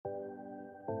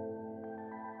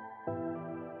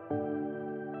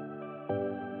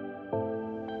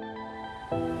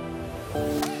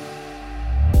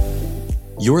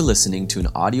You're listening to an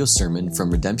audio sermon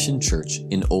from Redemption Church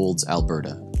in Olds,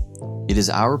 Alberta. It is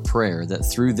our prayer that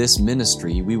through this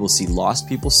ministry we will see lost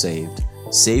people saved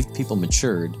people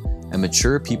matured, and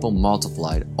mature people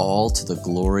multiplied, all to the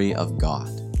glory of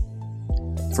God.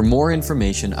 For more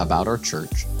information about our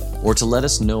church, or to let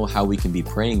us know how we can be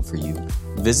praying for you,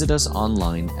 visit us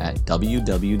online at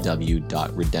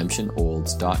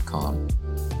www.redemptionolds.com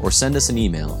or send us an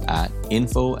email at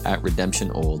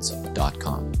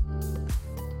info@redemptionolds.com.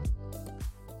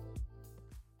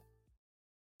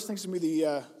 Thanks to me,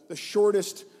 the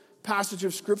shortest passage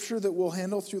of Scripture that we'll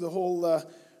handle through the whole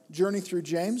journey through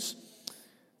James.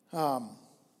 And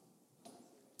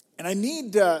I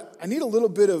need a little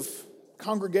bit of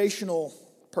congregational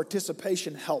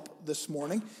participation help this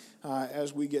morning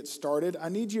as we get started. I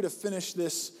need you to finish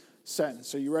this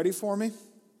sentence. Are you ready for me?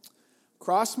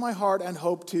 Cross my heart and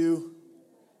hope to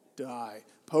die.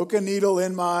 Poke a needle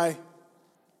in my...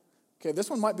 Okay,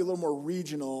 this one might be a little more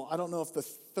regional. I don't know if the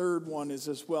third one is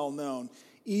as well known.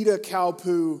 Eat a cow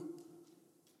poo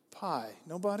pie.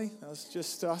 Nobody? That was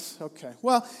just us? Okay.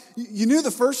 Well, you knew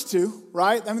the first two,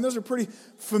 right? I mean, those are pretty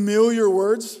familiar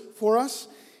words for us.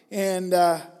 And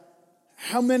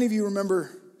how many of you remember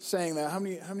saying that? How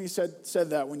many said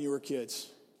that when you were kids?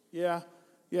 Yeah,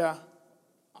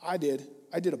 I did.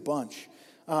 I did a bunch.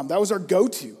 That was our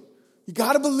go-to. You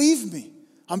got to believe me.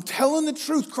 I'm telling the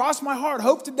truth. Cross my heart.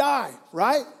 Hope to die.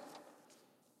 Right?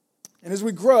 And as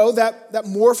we grow, that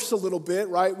morphs a little bit.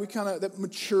 Right? That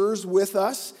matures with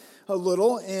us a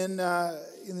little. And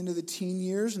into the teen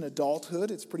years and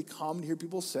adulthood, it's pretty common to hear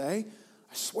people say,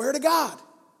 "I swear to God."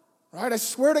 Right? I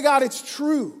swear to God it's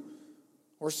true.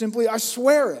 Or simply, I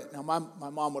swear it. Now, my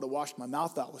mom would have washed my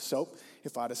mouth out with soap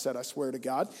if I'd have said, I swear to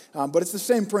God. But it's the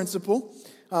same principle.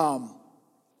 Or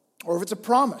if it's a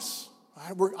promise.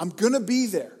 Right? I'm going to be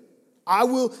there. I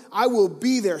will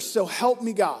be there, so help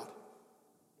me God.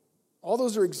 All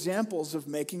those are examples of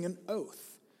making an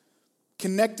oath.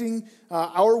 Connecting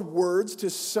our words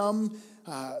to some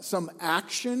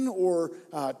action or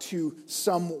to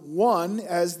someone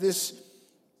as this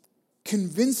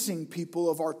convincing people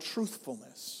of our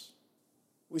truthfulness.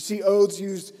 We see oaths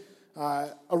used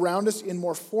around us in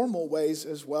more formal ways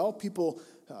as well. People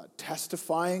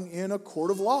testifying in a court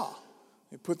of law.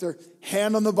 They put their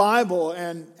hand on the Bible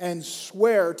and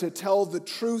swear to tell the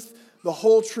truth, the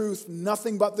whole truth,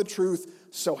 nothing but the truth,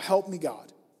 so help me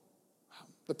God.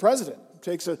 The president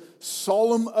takes a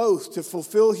solemn oath to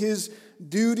fulfill his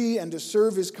duty and to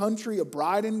serve his country, a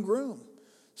bride and groom.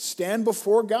 Stand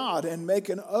before God and make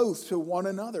an oath to one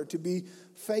another to be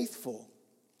faithful.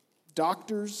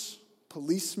 Doctors,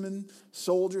 policemen,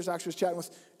 soldiers. Actually, I was chatting with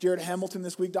Jared Hamilton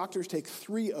this week. Doctors take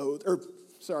 3 oaths.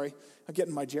 I'm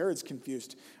getting my Jareds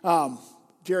confused.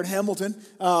 Jared Hamilton,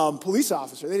 police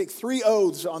officer. They take 3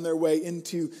 oaths on their way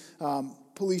into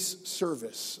police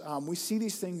service. We see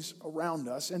these things around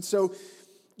us. And so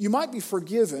you might be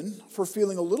forgiven for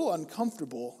feeling a little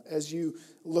uncomfortable as you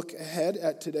look ahead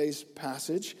at today's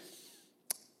passage.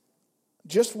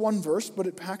 Just one verse, but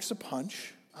it packs a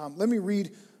punch. Let me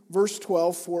read verse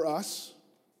 12 for us.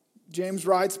 James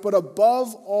writes, "But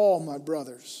above all, my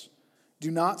brothers, do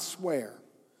not swear,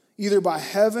 either by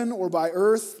heaven or by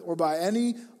earth or by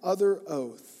any other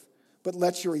oath, but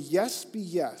let your yes be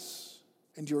yes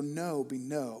and your no be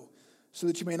no, so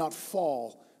that you may not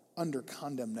fall under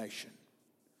condemnation."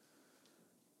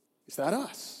 Is that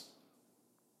us?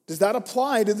 Does that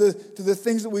apply to the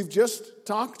things that we've just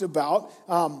talked about?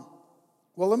 Well,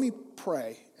 let me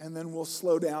pray, and then we'll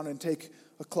slow down and take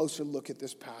a closer look at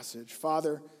this passage.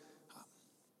 Father,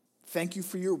 thank you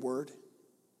for your word.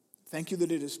 Thank you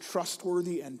that it is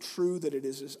trustworthy and true, that it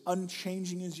is as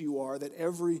unchanging as you are, that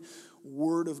every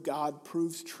word of God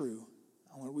proves true.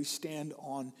 And when we stand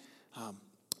on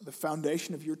the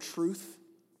foundation of your truth,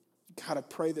 God, I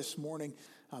pray this morning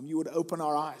you would open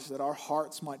our eyes, that our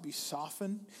hearts might be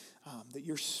softened, that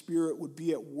your Spirit would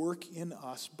be at work in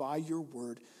us by your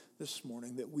word this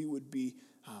morning, that we would be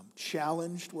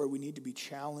challenged where we need to be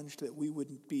challenged, that we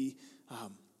would be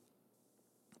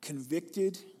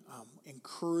convicted,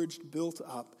 encouraged, built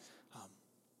up.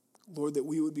 Lord, that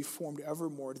we would be formed ever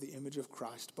more to the image of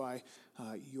Christ by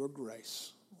your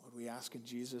grace. Lord, we ask in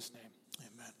Jesus' name,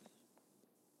 amen.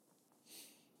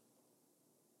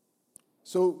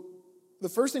 So the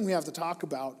first thing we have to talk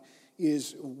about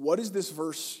is, what is this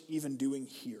verse even doing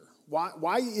here?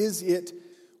 Why is it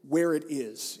where it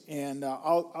is? And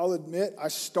I'll admit, I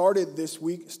started this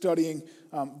week studying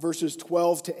verses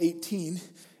 12 to 18,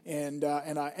 and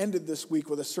I ended this week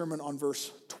with a sermon on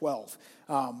verse 12.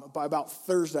 By about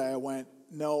Thursday, I went,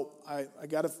 no, I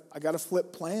gotta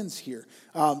flip plans here.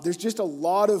 There's just a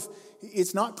lot of,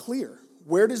 it's not clear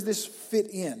where does this fit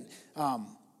in?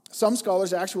 Some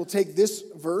scholars actually will take this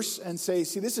verse and say,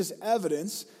 see, this is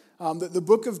evidence that the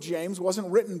book of James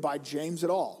wasn't written by James at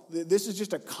all. This is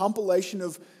just a compilation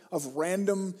of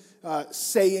random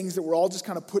sayings that were all just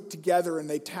kind of put together, and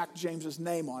they tacked James's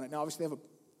name on it. Now, obviously, they have a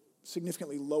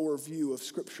significantly lower view of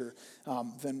Scripture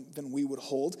than we would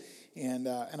hold. And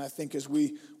I think as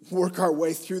we work our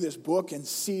way through this book and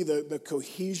see the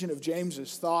cohesion of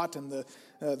James's thought and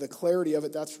the clarity of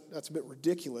it, that's a bit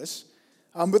ridiculous.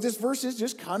 But this verse is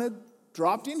just kind of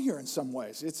dropped in here in some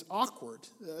ways. It's awkward.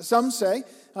 Some say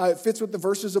it fits with the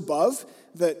verses above,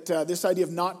 that this idea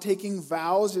of not taking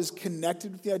vows is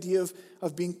connected with the idea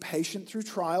of being patient through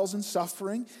trials and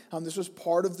suffering. This was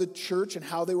part of the church and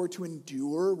how they were to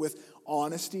endure with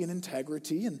honesty and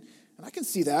integrity. And I can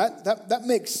see that. That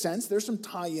makes sense. There's some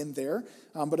tie-in there.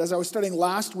 But as I was studying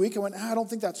last week, I went, I don't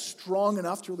think that's strong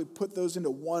enough to really put those into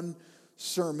one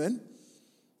sermon.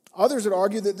 Others would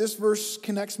argue that this verse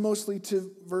connects mostly to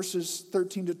verses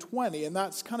 13 to 20, and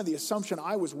that's kind of the assumption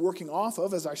I was working off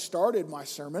of as I started my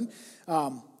sermon.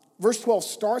 Verse 12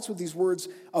 starts with these words,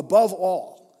 above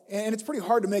all. And it's pretty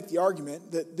hard to make the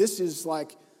argument that this is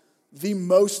like the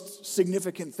most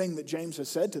significant thing that James has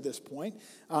said to this point.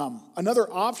 Another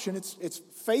option, it's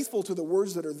faithful to the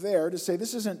words that are there to say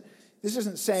this isn't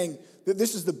saying that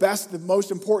this is the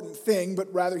most important thing,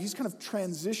 but rather he's kind of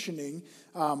transitioning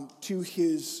to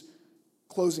his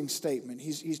closing statement.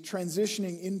 He's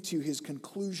transitioning into his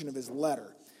conclusion of his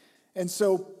letter. And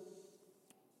so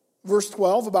verse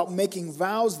 12 about making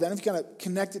vows then, if you kind of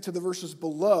connect it to the verses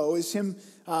below, is him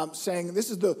saying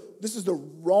this is the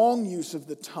wrong use of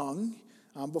the tongue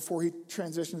before he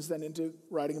transitions then into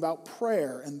writing about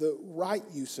prayer and the right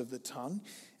use of the tongue.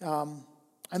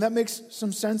 And that makes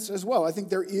some sense as well. I think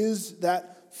there is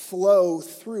that flow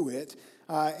through it,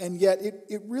 and yet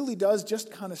it really does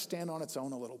just kind of stand on its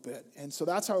own a little bit. And so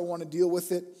that's how I want to deal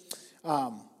with it.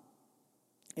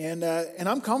 And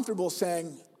I'm comfortable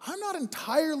saying, I'm not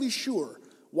entirely sure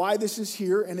why this is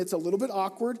here, and it's a little bit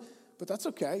awkward, but that's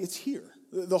okay. It's here.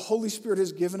 The Holy Spirit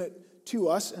has given it to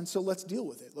us, and so let's deal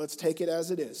with it. Let's take it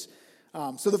as it is.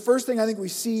 So the first thing I think we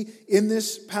see in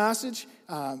this passage,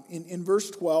 in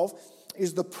verse 12,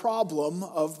 is the problem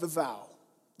of the vow.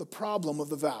 The problem of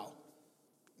the vow.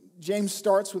 James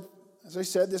starts with, as I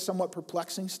said, this somewhat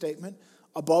perplexing statement,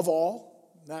 above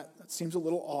all. That seems a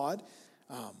little odd.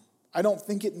 I don't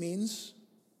think it means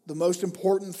the most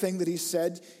important thing that he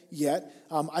said yet.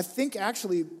 I think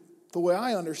actually, the way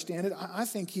I understand it, I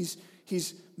think he's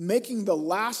making the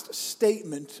last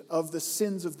statement of the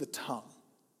sins of the tongue.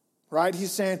 Right?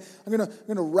 He's saying, I'm going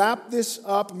to wrap this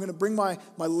up. I'm going to bring my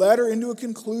letter into a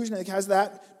conclusion. I think it has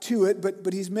that to it,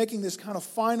 but he's making this kind of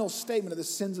final statement of the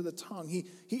sins of the tongue.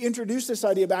 He introduced this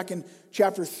idea back in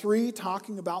chapter 3,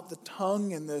 talking about the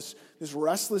tongue and this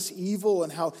restless evil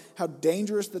and how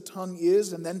dangerous the tongue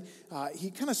is. And then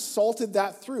he kind of salted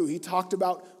that through. He talked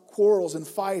about quarrels and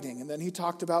fighting, and then he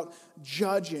talked about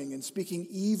judging and speaking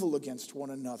evil against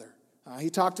one another. He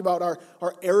talked about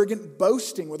our arrogant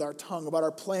boasting with our tongue, about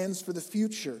our plans for the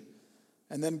future,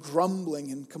 and then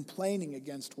grumbling and complaining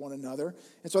against one another.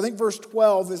 And so I think verse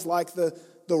 12 is like the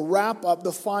wrap up,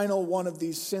 the final one of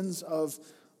these sins of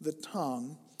the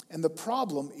tongue. And the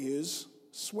problem is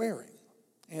swearing.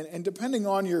 And depending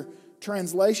on your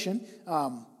translation,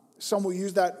 some will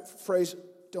use that phrase,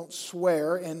 don't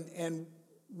swear, and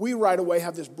we right away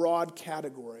have this broad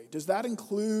category. Does that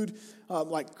include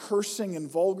like cursing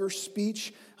and vulgar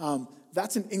speech?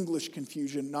 That's an English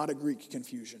confusion, not a Greek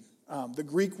confusion. The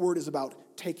Greek word is about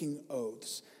taking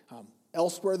oaths.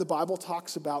 Elsewhere, the Bible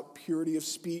talks about purity of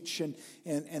speech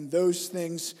and those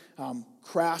things,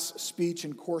 crass speech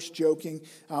and coarse joking.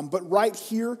 But right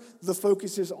here, the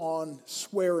focus is on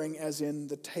swearing, as in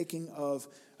the taking of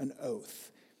an oath.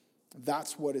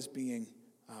 That's what is being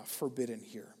forbidden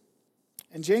here.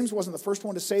 And James wasn't the first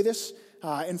one to say this.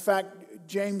 In fact,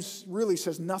 James really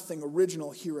says nothing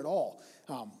original here at all.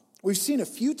 We've seen a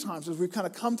few times as we've kind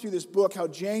of come through this book how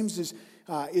James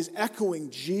is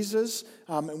echoing Jesus,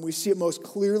 and we see it most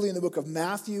clearly in the book of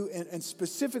Matthew, and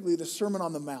specifically the Sermon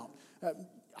on the Mount.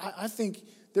 I think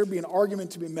there'd be an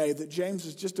argument to be made that James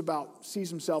is just about sees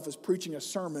himself as preaching a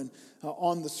sermon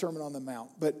on the Sermon on the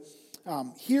Mount. But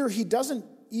here he doesn't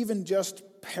even just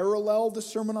parallel the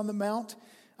Sermon on the Mount.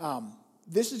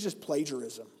 This is just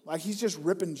plagiarism. Like he's just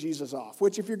ripping Jesus off,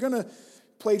 which if you're going to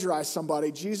plagiarize somebody,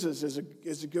 Jesus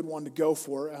is a good one to go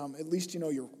for. At least you know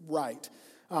you're right.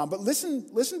 But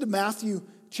listen to Matthew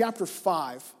chapter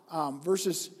 5,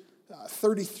 verses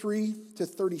 33 to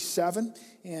 37.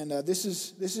 And this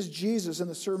is Jesus in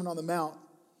the Sermon on the Mount.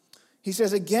 He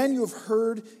says, "Again you have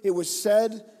heard it was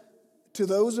said to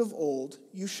those of old,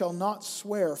 you shall not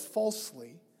swear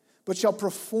falsely, but shall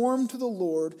perform to the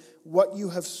Lord what you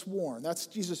have sworn. That's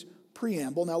Jesus'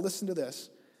 preamble. Now listen to this.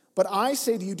 But I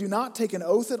say to you, do not take an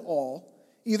oath at all,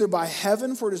 either by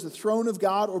heaven, for it is the throne of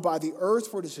God, or by the earth,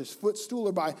 for it is his footstool,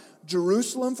 or by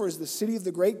Jerusalem, for it is the city of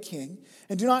the great king.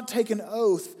 And do not take an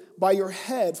oath by your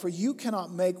head, for you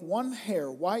cannot make one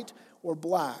hair white or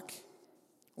black.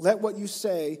 Let what you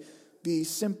say be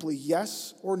simply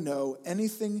yes or no.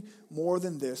 Anything more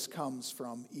than this comes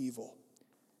from evil.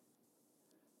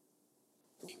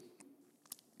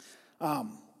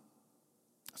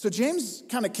 So James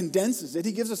kind of condenses it.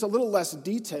 He gives us a little less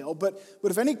detail, but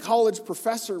if any college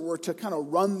professor were to kind of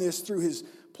run this through his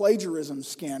plagiarism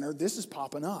scanner, this is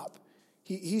popping up.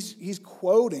 He's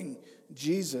quoting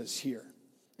Jesus here.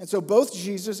 And so both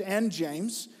Jesus and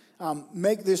James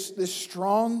make this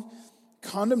strong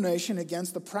condemnation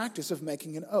against the practice of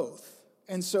making an oath.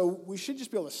 And so we should just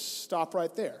be able to stop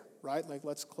right there, right? Like,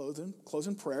 let's close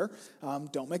in prayer.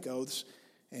 Don't make oaths.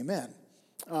 Amen.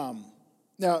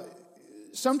 Now,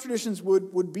 some traditions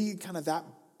would be kind of that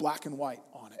black and white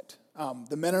on it.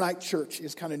 The Mennonite church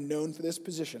is kind of known for this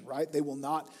position, right? They will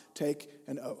not take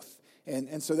an oath.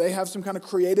 And so they have some kind of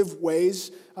creative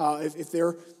ways. If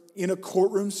they're in a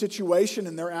courtroom situation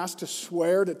and they're asked to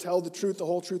swear to tell the truth, the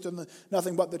whole truth, and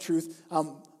nothing but the truth,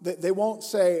 they won't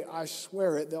say, I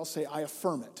swear it. They'll say, I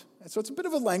affirm it. And so it's a bit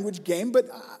of a language game, but,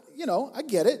 I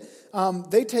get it.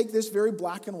 They take this very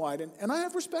black and white, and I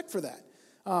have respect for that.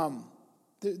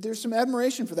 There's some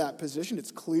admiration for that position.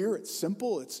 It's clear, it's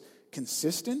simple, it's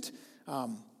consistent.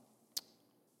 But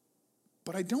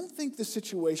I don't think the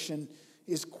situation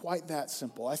is quite that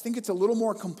simple. I think it's a little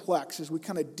more complex as we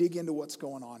kind of dig into what's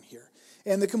going on here.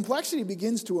 And the complexity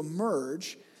begins to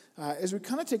emerge as we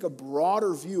kind of take a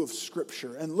broader view of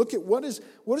Scripture and look at what does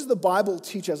the Bible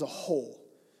teach as a whole.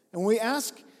 And we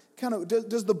ask kind of,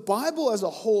 does the Bible as a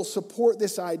whole support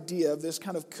this idea of this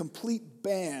kind of complete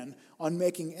ban on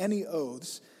making any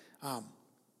oaths?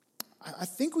 I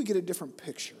think we get a different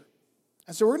picture.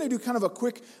 And so we're going to do kind of a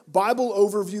quick Bible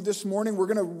overview this morning. We're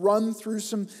going to run through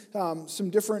some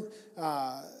different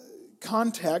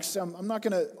contexts. I'm not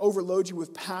going to overload you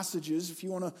with passages. If you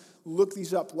want to look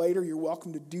these up later, you're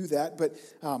welcome to do that. But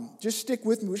just stick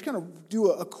with me. We're just going to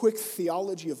do a quick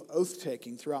theology of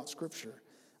oath-taking throughout Scripture.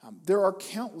 There are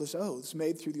countless oaths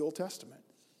made through the Old Testament.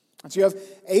 And so you have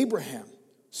Abraham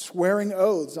swearing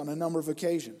oaths on a number of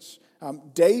occasions.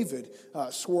 David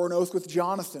swore an oath with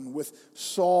Jonathan, with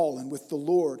Saul, and with the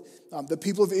Lord. The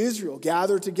people of Israel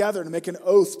gathered together to make an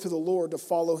oath to the Lord to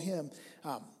follow him.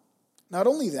 Not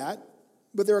only that,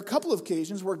 but there are a couple of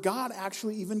occasions where God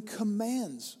actually even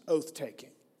commands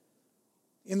oath-taking.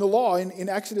 In the law, in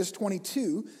Exodus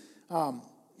 22,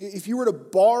 if you were to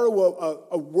borrow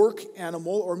a work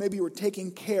animal, or maybe you were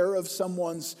taking care of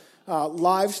someone's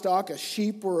livestock, a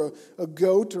sheep or a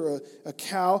goat or a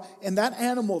cow, and that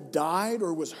animal died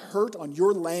or was hurt on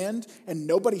your land and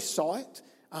nobody saw it,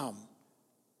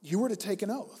 you were to take an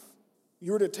oath.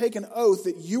 You were to take an oath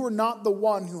that you were not the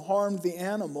one who harmed the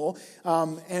animal,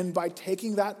 and by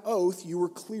taking that oath, you were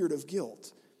cleared of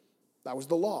guilt. That was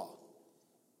the law.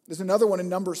 There's another one in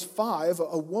Numbers 5,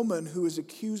 a woman who is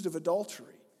accused of adultery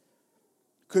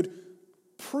could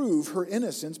prove her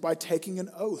innocence by taking an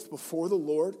oath before the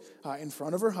Lord in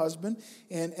front of her husband.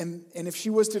 And if she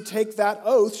was to take that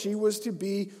oath, she was to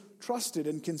be trusted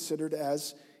and considered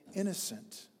as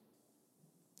innocent.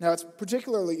 Now, it's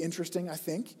particularly interesting, I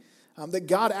think, that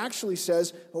God actually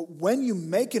says, when you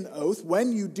make an oath,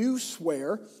 when you do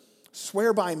swear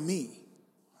by me.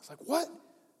 I was like, what?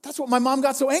 That's what my mom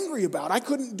got so angry about. I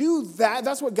couldn't do that.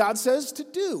 That's what God says to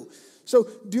do. So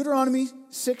Deuteronomy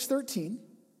 6:13,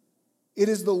 it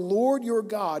is the Lord your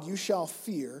God you shall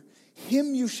fear,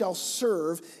 him you shall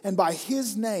serve, and by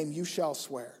his name you shall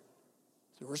swear.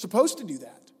 So we're supposed to do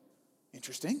that.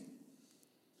 Interesting.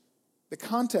 The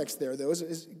context there, though,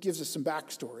 gives us some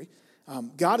backstory.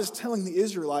 God is telling the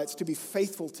Israelites to be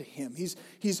faithful to him.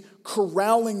 He's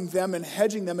corralling them and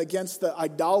hedging them against the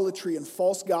idolatry and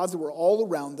false gods that were all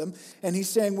around them. And he's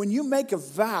saying, when you make a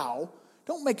vow,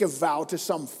 don't make a vow to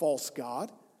some false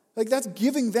god. Like, that's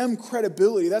giving them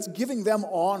credibility. That's giving them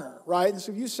honor, right? And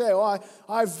so if you say,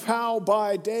 I vow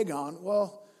by Dagon,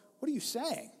 well, what are you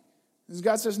saying? And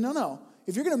God says, no.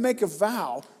 If you're going to make a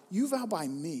vow, you vow by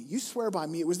me. You swear by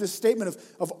me. It was this statement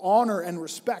of honor and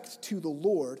respect to the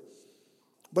Lord.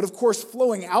 But of course,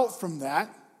 flowing out from that,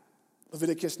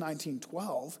 Leviticus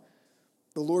 19:12,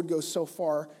 the Lord goes so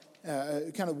far,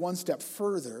 kind of one step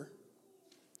further.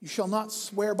 You shall not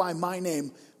swear by my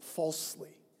name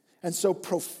falsely, and so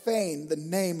profane the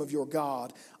name of your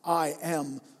God. I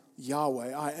am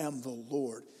Yahweh. I am the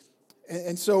Lord.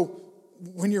 And so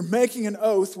when you're making an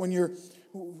oath, when you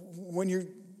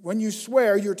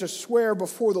swear, you're to swear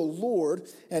before the Lord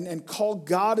and call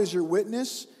God as your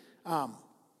witness. But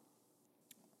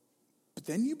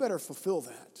then you better fulfill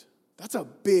that. That's a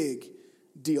big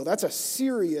deal. That's a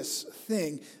serious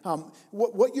thing.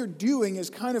 What you're doing is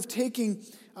kind of taking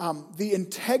the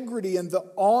integrity and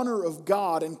the honor of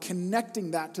God and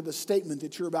connecting that to the statement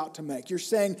that you're about to make. You're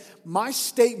saying, my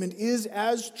statement is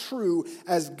as true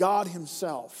as God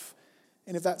himself.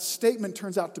 And if that statement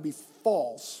turns out to be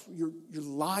false, you're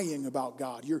lying about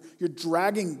God. You're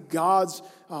dragging God's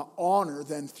honor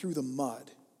then through the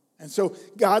mud. And so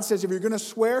God says, if you're going to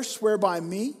swear, swear by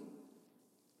me.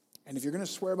 And if you're going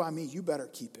to swear by me, you better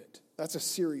keep it. That's a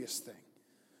serious thing.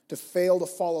 To fail to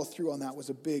follow through on that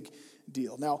was a big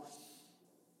deal. Now,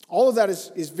 all of that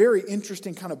is very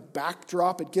interesting kind of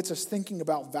backdrop. It gets us thinking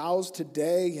about vows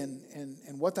today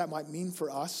and what that might mean for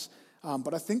us.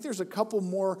 But I think there's a couple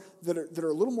more that are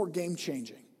a little more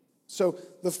game-changing. So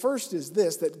the first is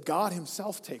this, that God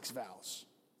himself takes vows.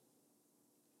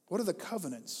 What are the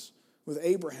covenants with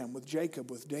Abraham, with Jacob,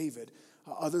 with David,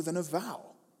 other than a vow?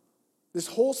 This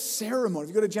whole ceremony, if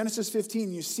you go to Genesis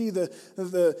 15, you see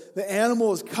the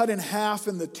animal is cut in half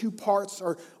and the two parts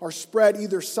are spread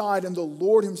either side, and the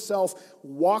Lord himself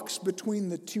walks between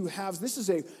the two halves. This is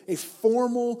a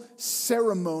formal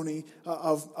ceremony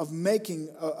of making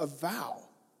a vow.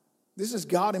 This is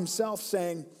God himself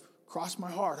saying, cross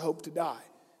my heart, hope to die.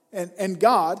 And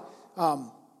God,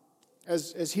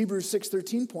 as Hebrews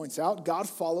 6:13 points out, God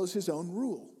follows his own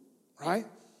rule, right?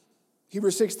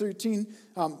 Hebrews 6:13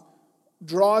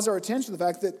 draws our attention to the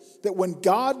fact that when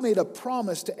God made a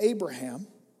promise to Abraham,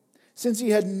 since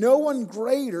he had no one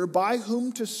greater by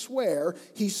whom to swear,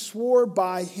 he swore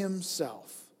by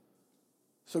himself.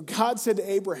 So God said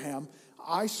to Abraham,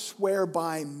 I swear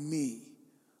by me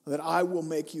that I will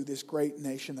make you this great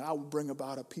nation, that I will bring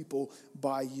about a people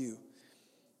by you.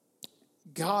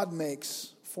 God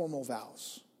makes formal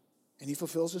vows, and he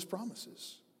fulfills his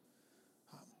promises.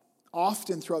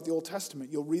 Often throughout the Old Testament,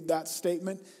 you'll read that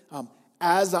statement,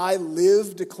 as I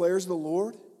live, declares the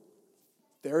Lord.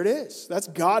 There it is. That's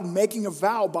God making a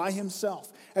vow by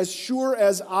himself. As sure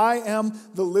as I am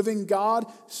the living God,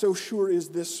 so sure is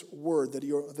this word that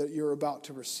you're about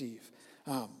to receive.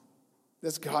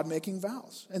 That's God making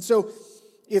vows. And so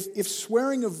if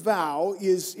swearing a vow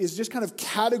is just kind of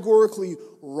categorically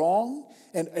wrong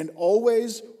and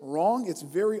always wrong, it's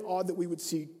very odd that we would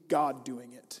see God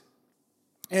doing it.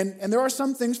 And there are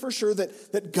some things for sure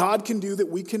that God can do that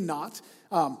we cannot.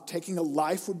 Taking a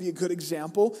life would be a good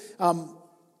example.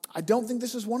 I don't think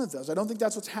this is one of those. I don't think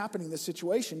that's what's happening in this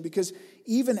situation, because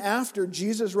even after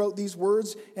Jesus wrote these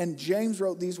words and James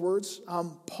wrote these words,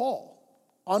 Paul,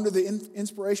 under the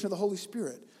inspiration of the Holy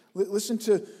Spirit, listen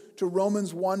to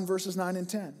Romans 1, verses 9 and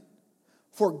 10.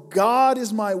 For God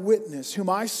is my witness, whom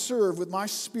I serve with my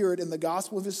spirit in the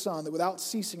gospel of his Son, that without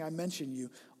ceasing I mention you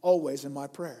always in my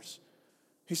prayers.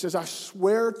 He says, I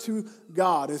swear to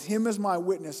God, with him as my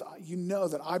witness, you know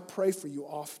that I pray for you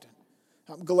often.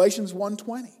 Galatians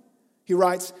 1:20, he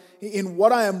writes, in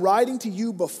what I am writing to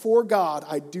you before God,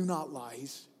 I do not lie.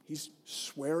 He's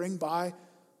swearing by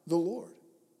the Lord.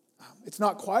 It's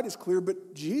not quite as clear,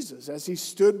 but Jesus, as he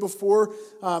stood before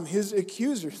his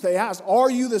accusers, they asked, are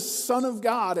you the Son of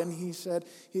God? And he said,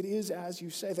 it is as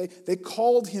you say. They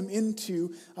called him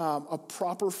into a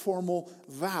proper formal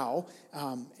vow,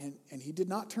 and he did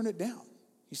not turn it down.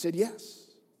 He said yes.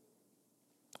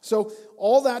 So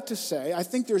all that to say, I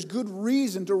think there's good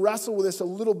reason to wrestle with this a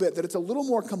little bit, that it's a little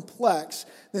more complex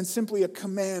than simply a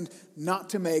command not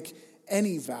to make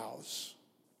any vows.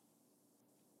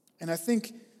 And I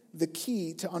think the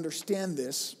key to understand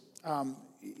this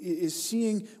is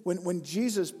seeing when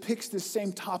Jesus picks this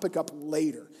same topic up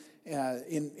later.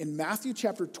 In Matthew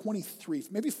chapter 23,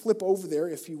 maybe flip over there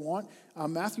if you want.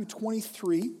 Matthew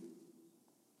 23,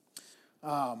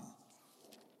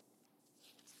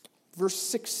 verse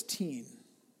 16.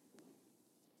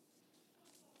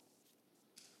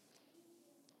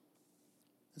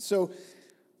 And so,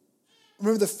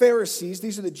 remember the Pharisees,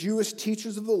 these are the Jewish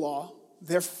teachers of the law.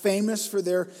 They're famous for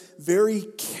their very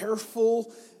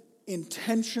careful,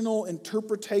 intentional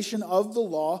interpretation of the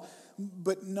law,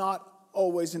 but not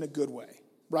always in a good way,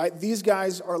 right? These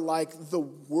guys are like the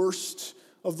worst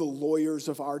of the lawyers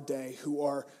of our day, who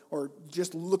are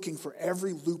just looking for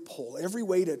every loophole, every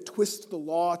way to twist the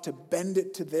law, to bend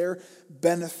it to their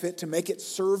benefit, to make it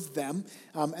serve them.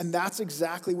 And that's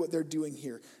exactly what they're doing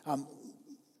here.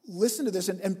 Listen to this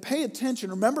and pay attention.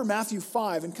 Remember Matthew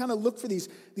 5 and kind of look for these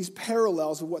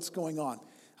parallels of what's going on.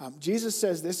 Jesus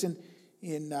says this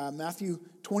in Matthew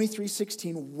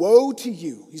 23:16, "Woe to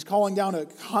you." He's calling down a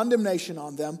condemnation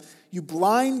on them. "You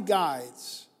blind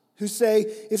guides who say,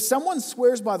 if someone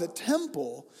swears by the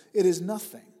temple, it is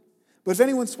nothing. But if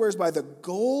anyone swears by the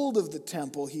gold of the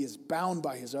temple, he is bound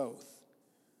by his oath.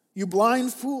 You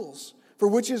blind fools, for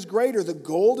which is greater, the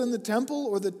gold in the temple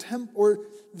or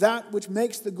that which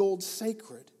makes the gold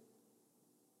sacred?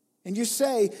 And you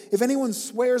say, if anyone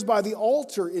swears by the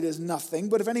altar, it is nothing.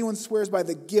 But if anyone swears by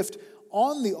the gift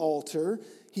on the altar,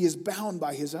 he is bound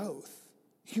by his oath.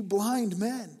 You blind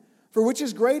men, for which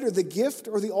is greater, the gift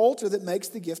or the altar that makes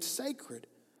the gift sacred?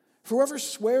 For whoever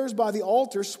swears by the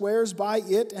altar swears by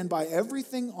it and by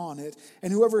everything on it.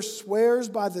 And whoever swears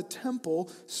by the temple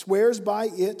swears by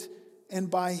it and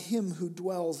by him who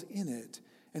dwells in it.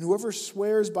 And whoever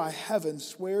swears by heaven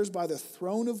swears by the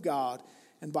throne of God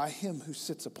and by him who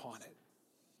sits upon it."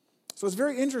 So it's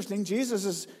very interesting. Jesus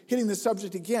is hitting this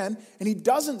subject again, and he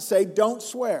doesn't say, don't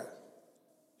swear.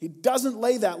 He doesn't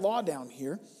lay that law down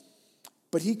here,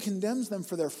 but he condemns them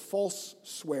for their false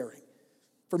swearing,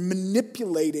 for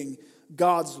manipulating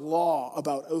God's law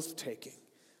about oath-taking.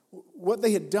 What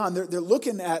they had done, they're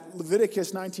looking at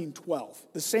Leviticus 19:12,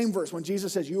 the same verse. When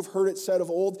Jesus says, "You've heard it said of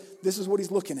old," this is what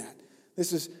he's looking at.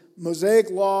 This is Mosaic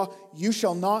law, "You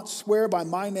shall not swear by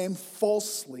my name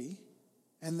falsely."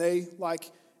 And they,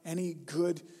 like any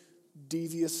good,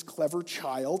 devious, clever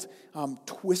child,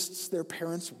 twists their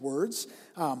parents' words.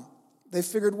 They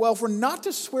figured, well, if we're not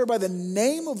to swear by the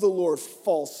name of the Lord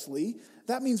falsely,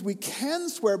 that means we can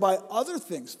swear by other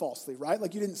things falsely, right?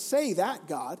 Like, you didn't say that,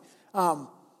 God,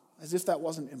 as if that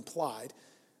wasn't implied.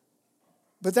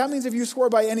 But that means if you swore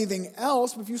by anything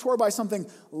else, if you swore by something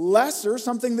lesser,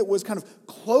 something that was kind of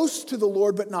close to the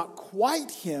Lord but not quite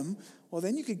him, well,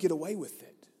 then you could get away with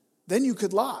it. Then you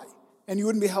could lie, and you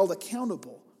wouldn't be held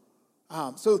accountable.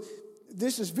 So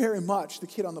this is very much the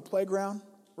kid on the playground,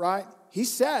 right? He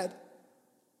said,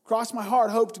 "Cross my heart,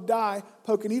 hope to die,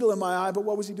 poke a needle in my eye," but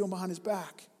what was he doing behind his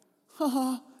back?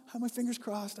 I have my fingers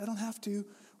crossed, I don't have to.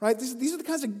 Right? These are the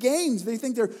kinds of games they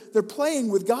think they're playing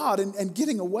with God and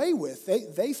getting away with,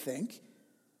 they think.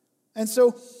 And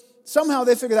so somehow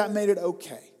they figure that made it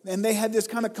okay. And they had this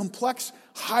kind of complex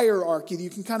hierarchy that you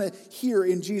can kind of hear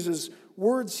in Jesus'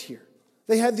 words here.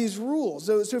 They had these rules.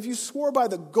 So if you swore by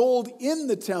the gold in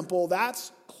the temple,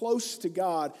 that's close to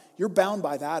God. You're bound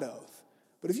by that oath.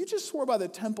 But if you just swore by the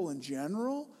temple in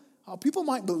general, people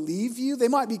might believe you. They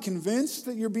might be convinced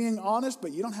that you're being honest,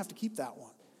 but you don't have to keep that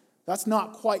one. That's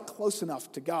not quite close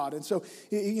enough to God. And so,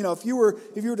 if you were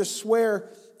to swear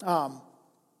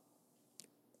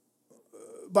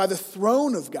by the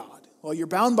throne of God, well, you're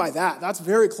bound by that. That's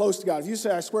very close to God. If you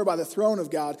say, "I swear by the throne of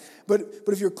God," but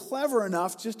if you're clever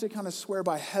enough just to kind of swear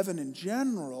by heaven in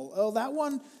general, that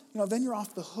one, then you're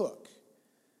off the hook.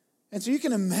 And so you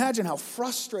can imagine how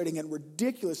frustrating and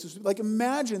ridiculous this is. Like,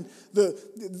 imagine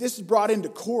this is brought into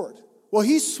court. Well,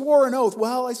 he swore an oath.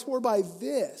 Well, I swore by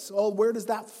this. Well, where does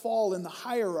that fall in the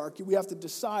hierarchy? We have to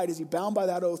decide, is he bound by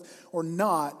that oath or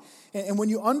not? And when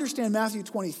you understand Matthew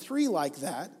 23 like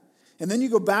that, and then you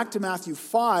go back to Matthew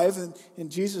 5,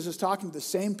 and Jesus is talking to the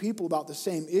same people about the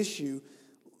same issue,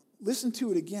 listen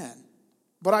to it again.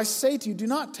 "But I say to you, do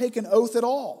not take an oath at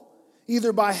all,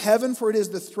 either by heaven, for it is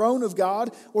the throne of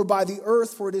God, or by the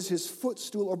earth, for it is his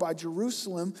footstool, or by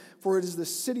Jerusalem, for it is the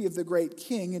city of the great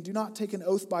king. And do not take an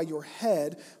oath by your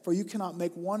head, for you cannot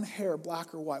make one hair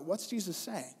black or white." What's Jesus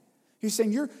saying? He's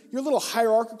saying your little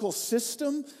hierarchical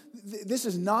system, this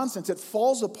is nonsense. It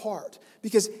falls apart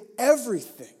because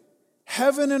everything,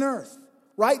 heaven and earth,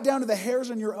 right down to the hairs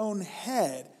on your own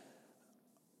head,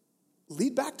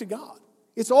 lead back to God.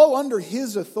 It's all under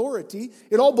his authority.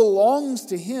 It all belongs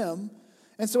to him.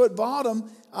 And so at bottom,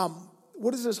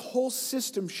 what does this whole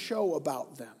system show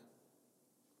about them?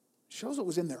 It shows what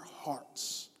was in their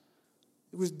hearts.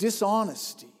 It was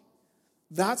dishonesty.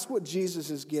 That's what Jesus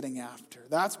is getting after.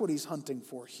 That's what he's hunting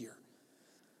for here.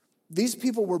 These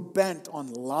people were bent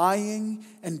on lying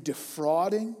and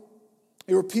defrauding.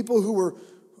 They were people who were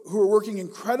working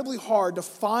incredibly hard to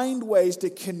find ways to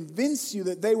convince you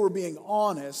that they were being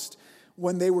honest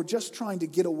when they were just trying to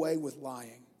get away with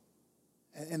lying.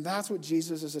 And that's what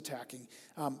Jesus is attacking.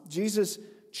 Jesus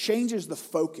changes the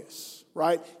focus,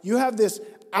 right? You have this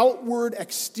outward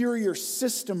exterior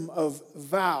system of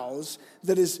vows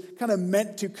that is kind of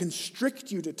meant to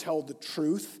constrict you to tell the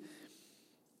truth,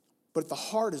 but the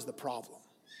heart is the problem.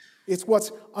 It's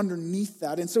what's underneath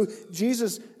that. And so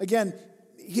Jesus, again,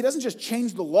 he doesn't just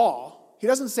change the law. He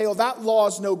doesn't say, "Oh, that law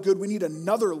is no good. We need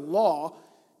another law.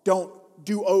 Don't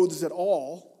do oaths at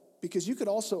all," because you could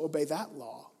also obey that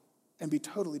law and be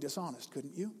totally dishonest,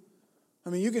 couldn't you? I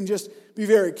mean, you can just be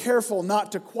very careful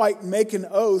not to quite make an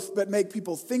oath, but make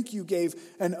people think you gave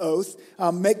an oath,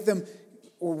 make them,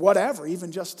 or whatever,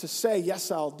 even just to say,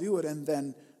 yes, I'll do it, and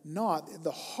then not.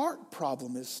 The heart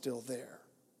problem is still there.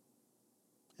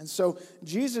 And so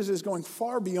Jesus is going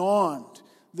far beyond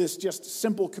this just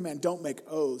simple command, don't make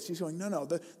oaths. He's going, no,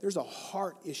 there's a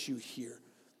heart issue here.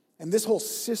 And this whole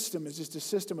system is just a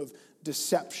system of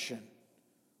deception.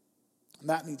 And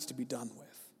that needs to be done with.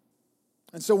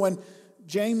 And so when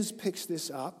James picks this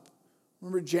up,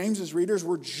 remember James's readers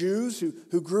were Jews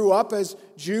who grew up as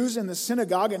Jews in the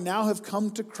synagogue and now have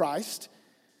come to Christ.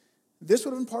 This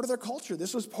would have been part of their culture.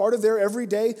 This was part of their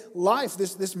everyday life,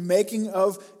 this making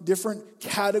of different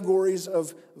categories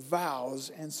of vows.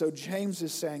 And so James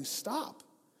is saying, stop.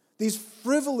 These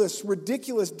frivolous,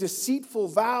 ridiculous, deceitful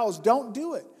vows, don't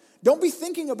do it. Don't be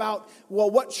thinking about, well,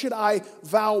 what should I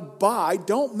vow by?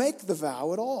 Don't make the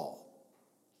vow at all.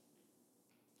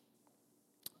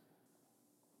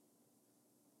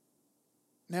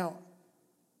 Now,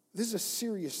 this is a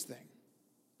serious thing.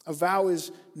 A vow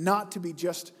is not to be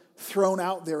just thrown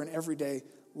out there in everyday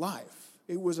life.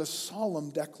 It was a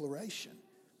solemn declaration.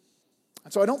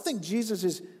 And so I don't think Jesus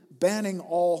is banning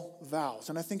all vows.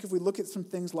 And I think if we look at some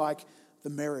things like the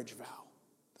marriage vow,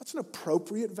 that's an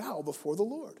appropriate vow before the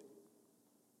Lord.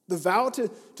 The vow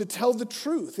to tell the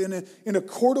truth in a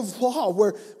court of law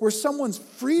where someone's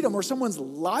freedom or someone's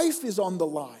life is on the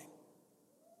line.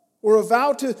 Or a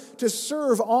vow to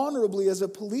serve honorably as a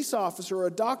police officer or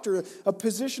a doctor, a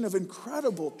position of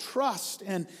incredible trust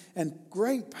and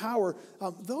great power.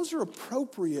 Those are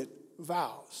appropriate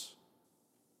vows.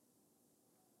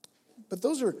 But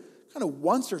those are kind of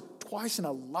once or twice in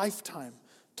a lifetime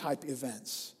type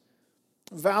events.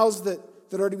 Vows that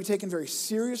are to be taken very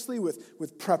seriously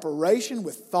with preparation,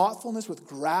 with thoughtfulness, with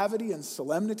gravity and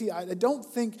solemnity. I don't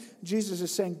think Jesus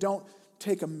is saying don't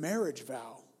take a marriage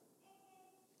vow.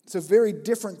 It's a very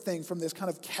different thing from this kind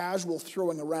of casual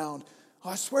throwing around. Oh,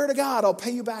 I swear to God, I'll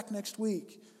pay you back next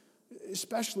week.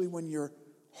 Especially when your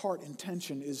heart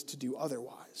intention is to do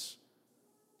otherwise.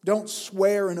 Don't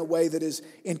swear in a way that is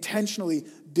intentionally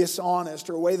dishonest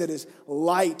or a way that is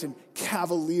light and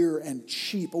cavalier and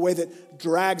cheap, a way that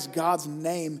drags God's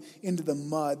name into the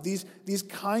mud. These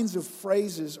kinds of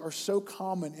phrases are so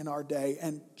common in our day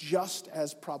and just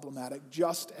as problematic,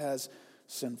 just as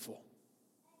sinful.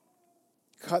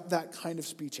 Cut that kind of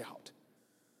speech out.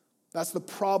 That's the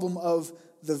problem of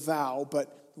the vow,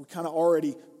 but we kind of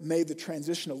already made the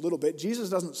transition a little bit.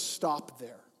 Jesus doesn't stop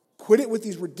there. Quit it with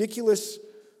these ridiculous,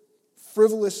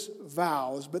 frivolous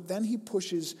vows, but then he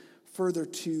pushes further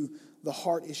to the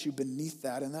heart issue beneath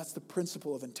that, and that's the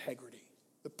principle of integrity.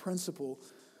 The principle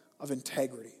of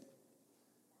integrity.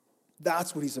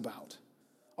 That's what he's about.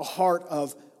 A heart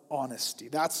of honesty.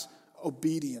 That's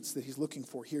obedience that he's looking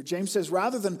for here. James says,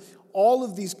 rather than all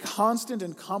of these constant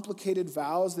and complicated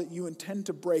vows that you intend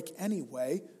to break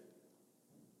anyway,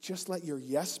 just let your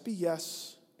yes be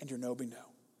yes and your no be no.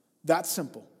 That's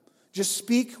simple. Just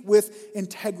speak with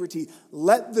integrity.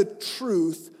 Let the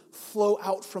truth flow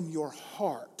out from your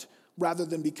heart rather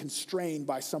than be constrained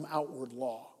by some outward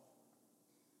law.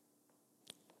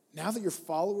 Now that you're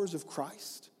followers of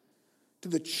Christ, to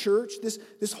the church,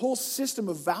 this whole system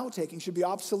of vow-taking should be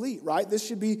obsolete, right? This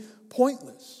should be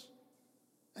pointless.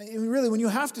 I mean, really, when you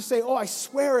have to say, oh, I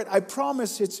swear it, I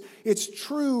promise it's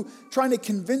true, trying to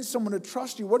convince someone to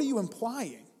trust you, what are you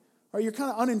implying? Right? You're kind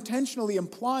of unintentionally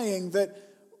implying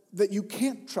that you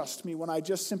can't trust me when I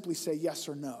just simply say yes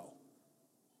or no.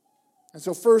 And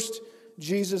so first,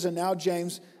 Jesus and now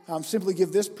James simply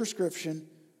give this prescription.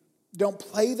 Don't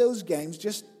play those games.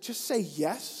 Just say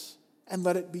yes and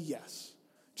let it be yes.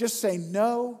 Just say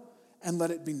no and let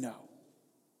it be no.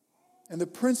 And the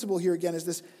principle here again is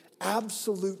this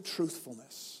absolute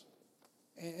truthfulness.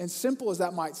 And simple as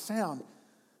that might sound,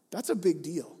 that's a big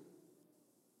deal.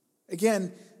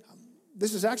 Again,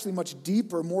 this is actually a much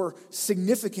deeper, more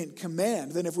significant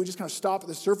command than if we just kind of stop at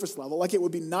the surface level. Like it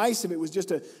would be nice if it was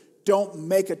just a don't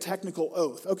make a technical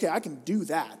oath. Okay, I can do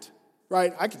that,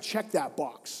 right? I can check that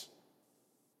box.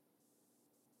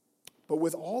 But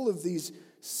with all of these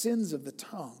sins of the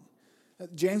tongue,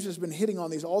 James has been hitting on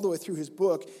these all the way through his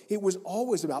book. It was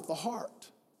always about the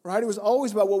heart, right? It was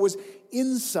always about what was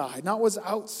inside, not what was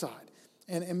outside.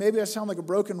 And maybe I sound like a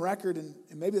broken record, and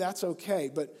maybe that's okay.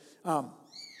 But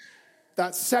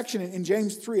that section in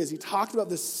James 3, as he talked about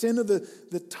the sin of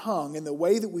the tongue and the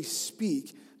way that we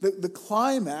speak, the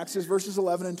climax is verses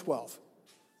 11 and 12.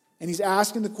 And he's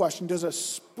asking the question, does a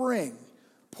spring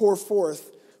pour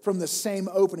forth from the same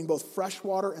opening, both fresh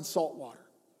water and salt water?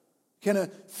 Can a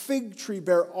fig tree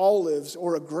bear olives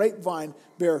or a grapevine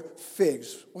bear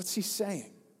figs? What's he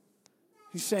saying?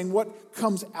 He's saying what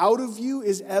comes out of you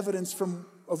is evidence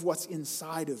of what's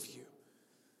inside of you.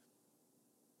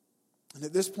 And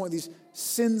at this point, these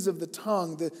sins of the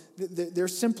tongue, they're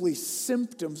simply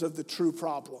symptoms of the true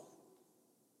problem.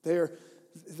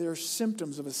 They're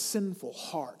symptoms of a sinful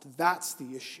heart. That's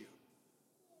the issue.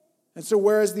 And so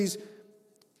whereas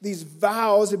these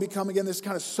vows have become, again, this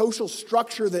kind of social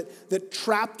structure that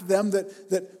trapped them,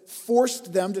 that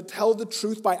forced them to tell the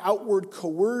truth by outward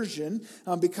coercion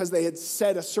because they had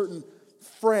said a certain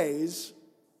phrase,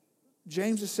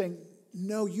 James is saying,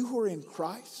 no, you who are in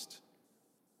Christ,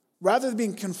 rather than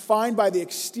being confined by the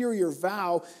exterior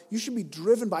vow, you should be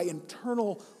driven by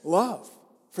internal love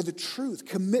for the truth,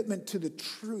 commitment to the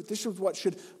truth. This is what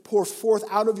should pour forth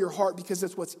out of your heart because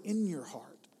that's what's in your heart.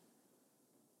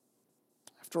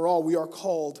 After all, we are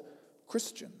called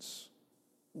Christians.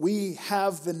 We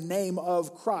have the name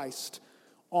of Christ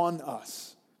on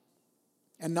us.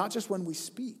 And not just when we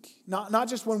speak, not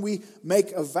just when we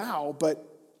make a vow, but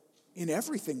in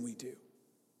everything we do.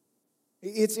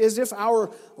 It's as if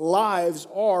our lives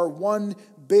are one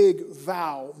big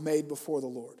vow made before the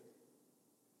Lord.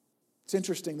 It's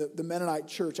interesting that the Mennonite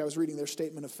church, I was reading their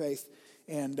statement of faith,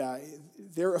 and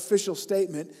their official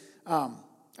statement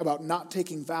about not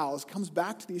taking vows comes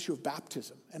back to the issue of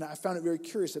baptism. And I found it very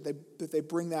curious that they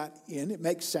bring that in. It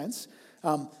makes sense.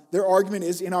 Their argument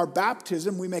is in our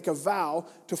baptism, we make a vow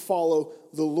to follow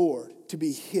the Lord, to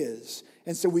be His.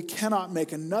 And so we cannot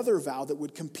make another vow that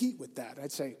would compete with that.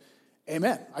 I'd say,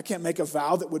 amen. I can't make a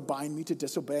vow that would bind me to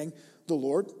disobeying the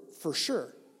Lord, for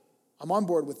sure. I'm on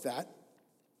board with that.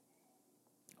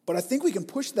 But I think we can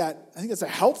push that. I think that's a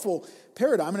helpful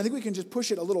paradigm, and I think we can just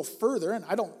push it a little further, and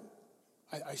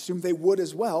I assume they would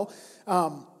as well.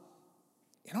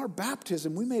 In our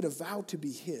baptism, we made a vow to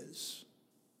be His.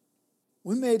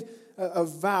 We made a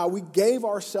vow. We gave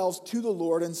ourselves to the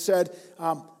Lord and said,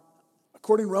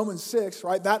 according to Romans 6,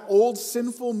 right, that old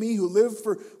sinful me who lived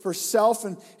for self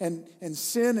and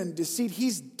sin and deceit,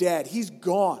 he's dead. He's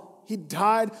gone. He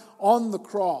died on the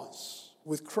cross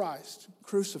with Christ,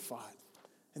 crucified.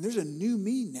 And there's a new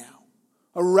me now,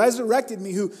 a resurrected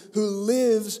me who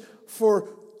lives for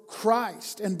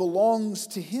Christ and belongs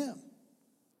to Him.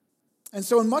 And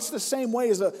so in much the same way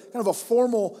as a kind of a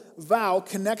formal vow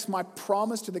connects my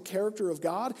promise to the character of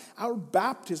God, our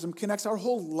baptism connects our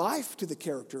whole life to the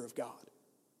character of God.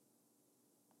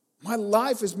 My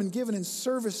life has been given in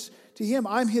service to Him.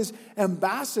 I'm His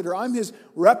ambassador. I'm His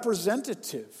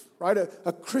representative, right?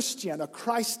 A Christian, a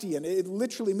Christian. It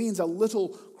literally means a little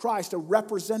Christ, a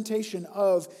representation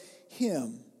of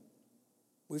Him.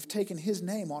 We've taken His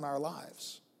name on our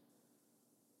lives.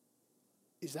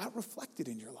 Is that reflected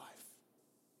in your life?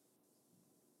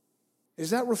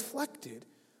 Is that reflected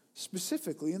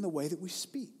specifically in the way that we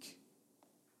speak?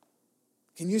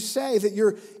 Can you say that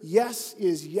your yes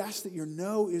is yes, that your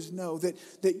no is no, that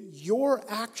your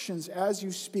actions as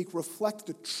you speak reflect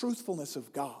the truthfulness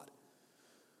of God?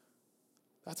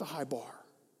 That's a high bar.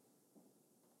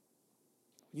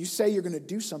 You say you're going to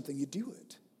do something, you do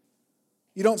it.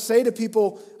 You don't say to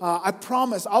people, I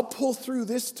promise I'll pull through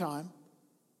this time.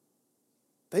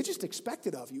 They just expect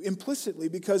it of you implicitly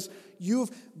because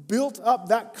you've built up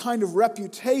that kind of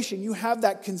reputation. You have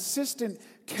that consistent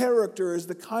character as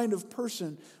the kind of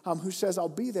person who says, I'll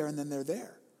be there, and then they're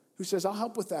there. Who says, I'll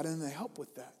help with that, and then they help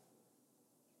with that.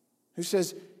 Who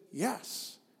says,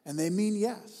 yes, and they mean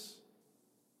yes.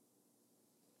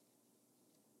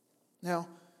 Now,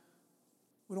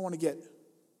 we don't want to get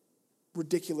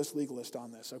ridiculous legalist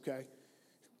on this, okay?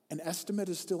 An estimate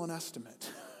is still an estimate.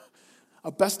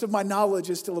 A best of my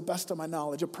knowledge is still a best of my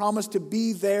knowledge. A promise to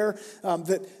be there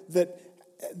that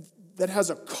has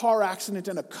a car accident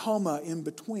and a coma in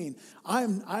between. I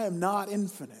am not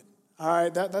infinite. All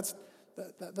right,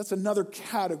 that's another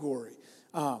category.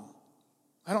 I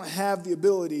don't have the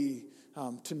ability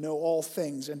to know all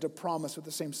things and to promise with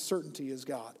the same certainty as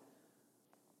God.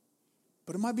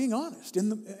 But am I being honest?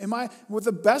 Am I, with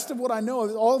the best of what I know,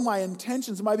 of all of my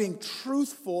intentions, am I being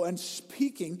truthful and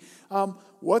speaking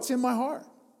what's in my heart?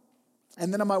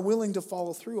 And then am I willing to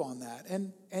follow through on that?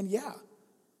 And yeah,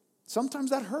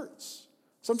 sometimes that hurts.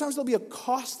 Sometimes there'll be a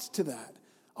cost to that.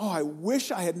 Oh, I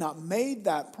wish I had not made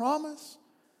that promise.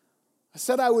 I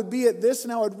said I would be at this,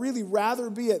 and I would really rather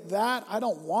be at that. I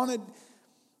don't want it.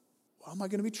 Well, am I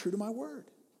going to be true to my word?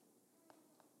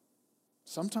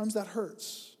 Sometimes that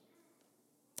hurts.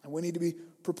 And we need to be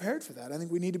prepared for that. I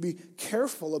think we need to be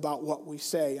careful about what we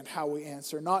say and how we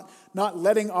answer, not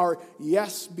letting our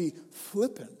yes be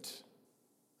flippant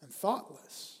and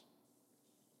thoughtless.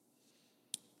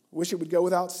 Wish it would go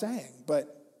without saying,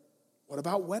 but what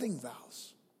about wedding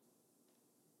vows?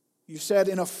 You said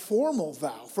in a formal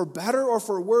vow, for better or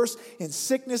for worse, in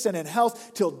sickness and in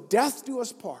health, till death do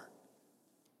us part.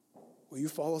 Will you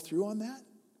follow through on that?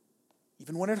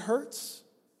 Even when it hurts?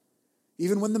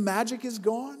 Even when the magic is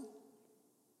gone?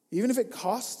 Even if it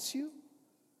costs you?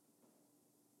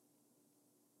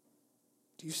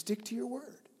 Do you stick to your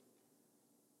word?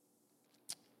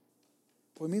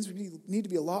 Well, it means we need to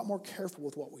be a lot more careful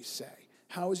with what we say.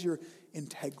 How is your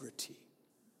integrity?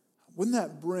 Wouldn't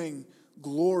that bring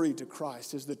glory to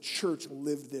Christ as the church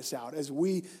lived this out? As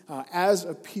we, as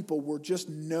a people, were just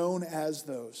known as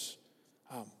those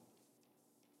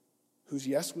whose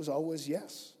yes was always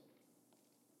yes.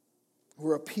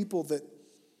 We're a people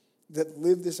that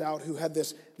lived this out, who had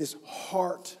this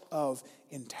heart of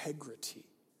integrity.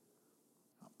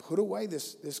 Put away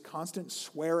this constant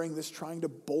swearing, this trying to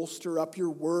bolster up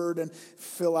your word and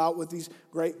fill out with these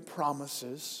great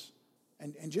promises,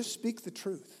 and just speak the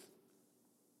truth.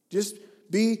 Just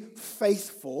be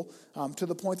faithful to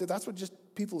the point that that's what just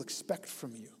people expect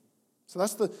from you. So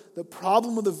that's the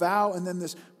problem of the vow, and then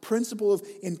this principle of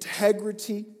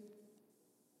integrity.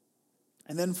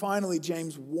 And then finally,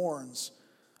 James warns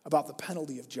about the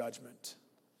penalty of judgment.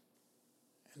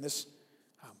 And this,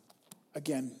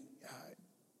 again,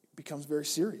 becomes very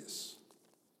serious.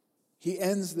 He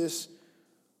ends this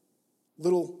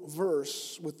little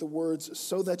verse with the words,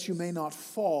 so that you may not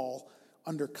fall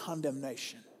under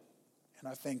condemnation. And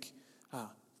I think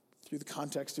through the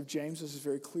context of James, this is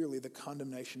very clearly the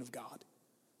condemnation of God.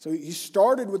 So he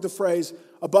started with the phrase,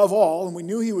 above all, and we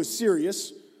knew he was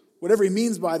serious. Whatever he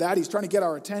means by that, he's trying to get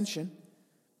our attention.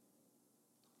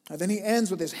 And then he ends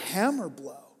with this hammer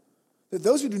blow, that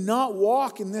those who do not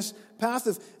walk in this path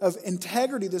of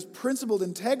integrity, this principled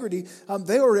integrity,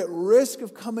 they are at risk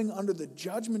of coming under the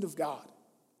judgment of God.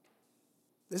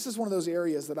 This is one of those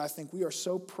areas that I think we are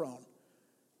so prone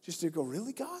just to go,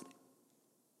 really, God?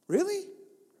 Really?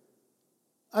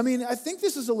 I mean, I think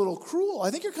this is a little cruel.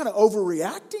 I think you're kind of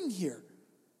overreacting here.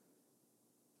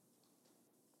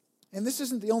 And this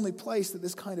isn't the only place that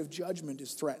this kind of judgment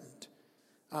is threatened.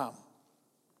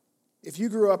 If you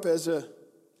grew up as a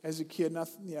kid,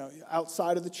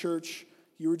 outside of the church,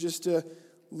 you were just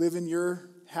living your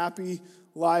happy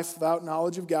life without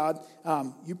knowledge of God,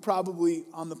 you probably,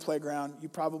 on the playground, you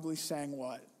probably sang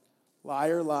what?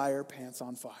 Liar, liar, pants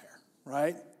on fire,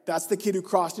 right? That's the kid who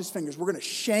crossed his fingers. We're going to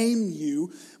shame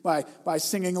you by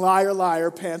singing liar,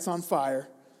 liar, pants on fire.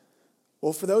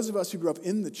 Well, for those of us who grew up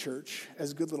in the church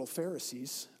as good little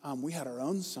Pharisees, we had our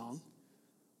own song.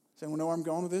 Does anyone know where I'm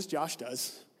going with this? Josh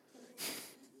does.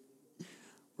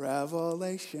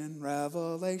 Revelation,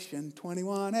 Revelation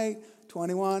 21:8,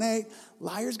 21:8.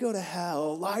 Liars go to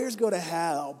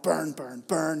hell, burn, burn,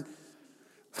 burn.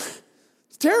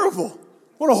 It's terrible.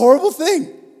 What a horrible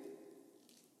thing.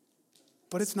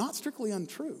 But it's not strictly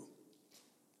untrue.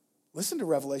 Listen to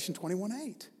Revelation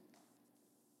 21:8.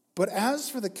 But as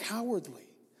for the cowardly,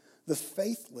 the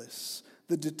faithless,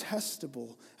 the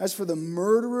detestable, as for the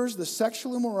murderers, the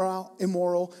sexually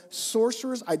immoral,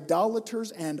 sorcerers,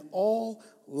 idolaters, and all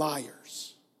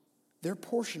liars, their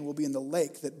portion will be in the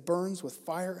lake that burns with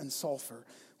fire and sulfur,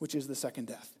 which is the second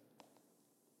death.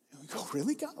 And we go,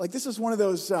 really, God? Like, this is one of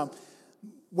those,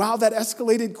 wow, that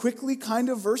escalated quickly kind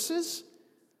of verses.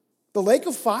 The lake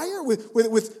of fire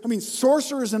with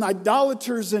sorcerers and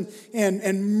idolaters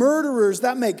and murderers,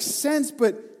 that makes sense,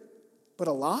 but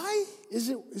a lie? Is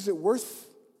it worth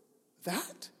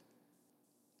that?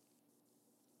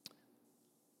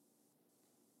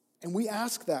 And we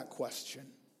ask that question,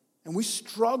 and we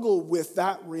struggle with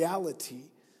that reality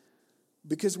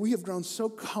because we have grown so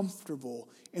comfortable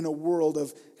in a world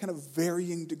of kind of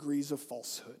varying degrees of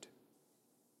falsehood.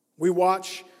 We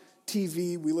watch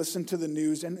TV, we listen to the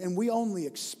news, and we only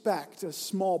expect a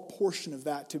small portion of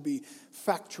that to be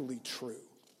factually true,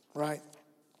 right?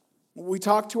 We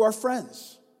talk to our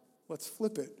friends. Let's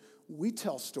flip it. We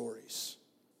tell stories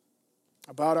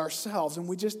about ourselves, and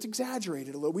we just exaggerate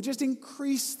it a little. We just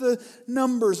increase the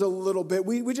numbers a little bit.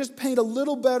 We just paint a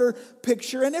little better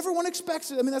picture, and everyone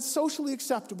expects it. I mean, that's socially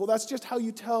acceptable. That's just how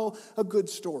you tell a good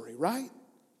story, right?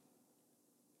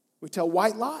 We tell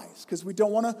white lies because we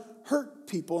don't want to hurt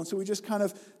people, and so we just kind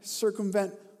of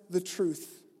circumvent the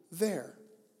truth there.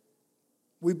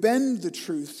 We bend the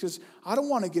truth because I don't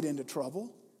want to get into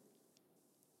trouble.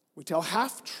 We tell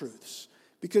half-truths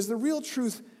because the real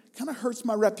truth kind of hurts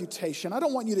my reputation. I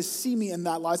don't want you to see me in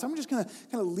that lie, so I'm just going to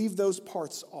kind of leave those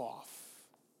parts off.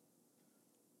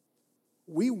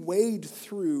 We wade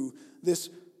through this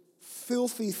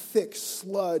filthy, thick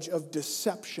sludge of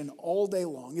deception all day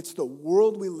long. It's the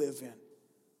world we live in.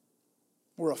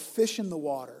 We're a fish in the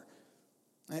water.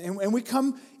 And we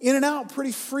come in and out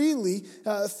pretty freely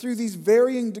through these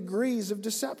varying degrees of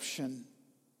deception.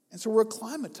 And so we're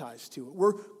acclimatized to it.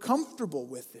 We're comfortable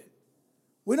with it.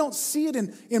 We don't see it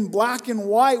in black and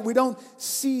white. We don't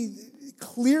see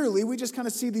clearly. We just kind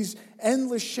of see these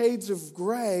endless shades of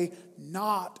gray.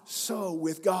 Not so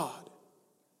with God.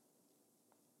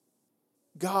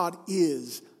 God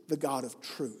is the God of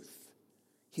truth.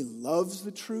 He loves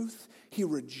the truth. He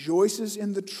rejoices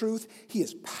in the truth. He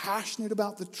is passionate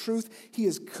about the truth. He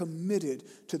is committed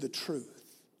to the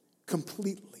truth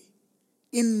completely,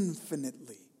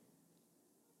 infinitely.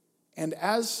 And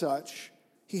as such,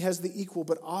 he has the equal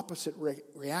but opposite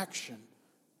reaction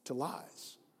to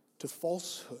lies, to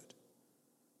falsehood,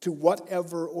 to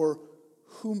whatever or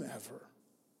whomever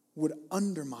would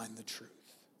undermine the truth.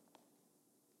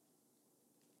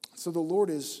 So the Lord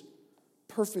is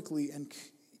perfectly and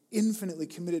infinitely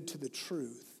committed to the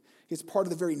truth. It's part of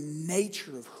the very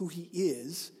nature of who he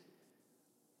is,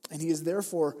 and he is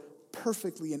therefore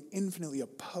perfectly and infinitely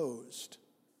opposed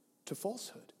to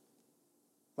falsehood.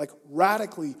 Like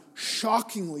radically,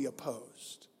 shockingly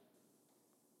opposed.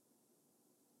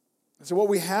 And so what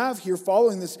we have here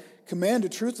following this command to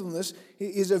truthfulness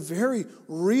is a very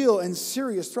real and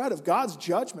serious threat of God's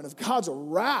judgment, of God's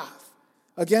wrath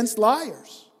against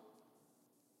liars.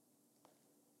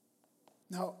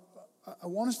 Now, I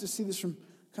want us to see this from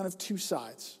kind of two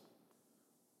sides.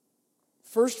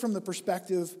 First, from the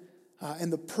perspective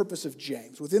and the purpose of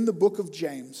James. Within the book of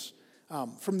James,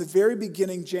 from the very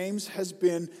beginning, James has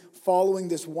been following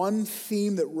this one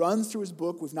theme that runs through his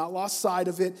book. We've not lost sight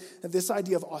of it, this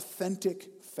idea of authentic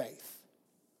faith.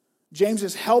 James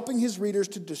is helping his readers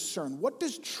to discern, what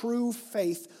does true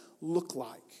faith look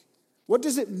like? What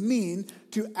does it mean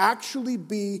to actually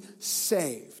be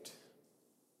saved?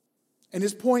 And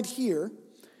his point here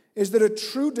is that a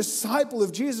true disciple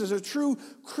of Jesus, a true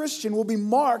Christian, will be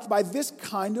marked by this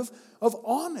kind of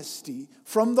honesty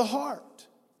from the heart.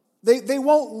 They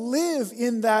won't live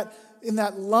in that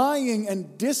lying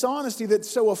and dishonesty that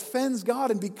so offends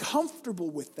God and be comfortable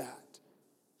with that.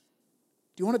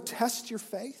 Do you want to test your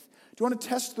faith? Do you want to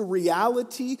test the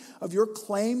reality of your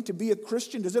claim to be a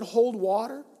Christian? Does it hold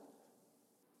water?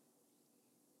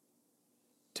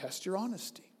 Test your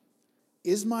honesty.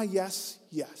 Is my yes,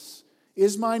 yes?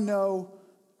 Is my no,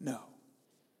 no?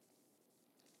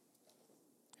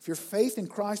 If your faith in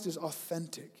Christ is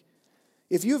authentic,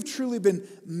 if you have truly been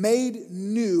made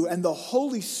new and the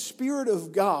Holy Spirit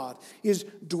of God is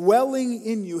dwelling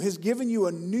in you, has given you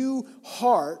a new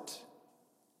heart,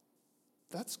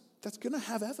 that's going to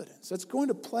have evidence. That's going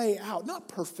to play out, not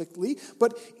perfectly,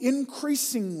 but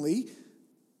increasingly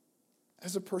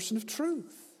as a person of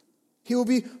truth. He will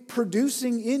be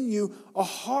producing in you a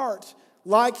heart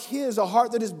like his, a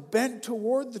heart that is bent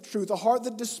toward the truth, a heart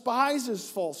that despises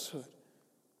falsehood.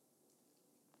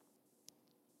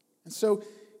 And so,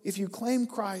 if you claim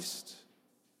Christ,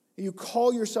 you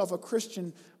call yourself a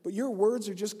Christian, but your words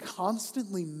are just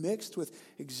constantly mixed with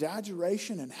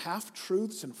exaggeration and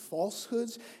half-truths and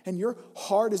falsehoods, and your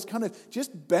heart is kind of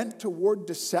just bent toward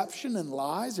deception and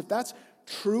lies, if that's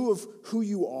true of who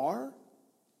you are,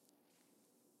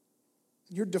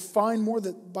 you're defined more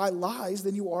by lies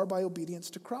than you are by obedience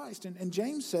to Christ. And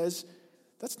James says,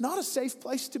 that's not a safe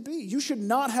place to be. You should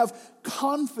not have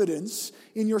confidence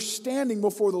in your standing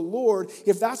before the Lord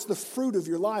if that's the fruit of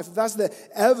your life, if that's the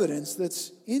evidence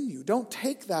that's in you. Don't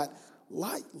take that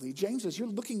lightly. James says you're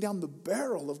looking down the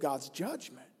barrel of God's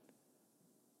judgment.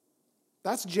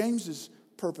 That's James's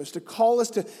purpose, to call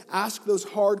us to ask those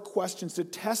hard questions, to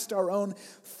test our own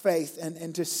faith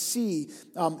and to see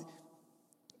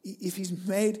if he's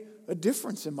made a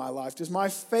difference in my life. Does my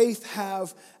faith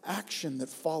have action that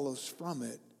follows from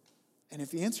it? And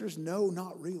if the answer is no,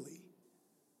 not really,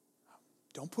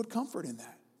 don't put comfort in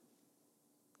that.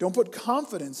 Don't put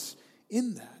confidence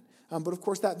in that. But of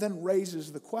course, that then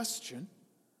raises the question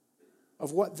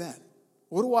of what then?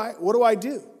 What do I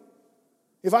do?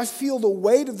 If I feel the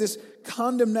weight of this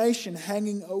condemnation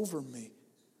hanging over me,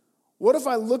 what if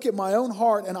I look at my own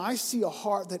heart and I see a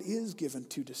heart that is given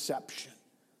to deception?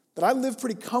 That I live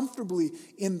pretty comfortably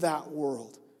in that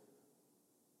world.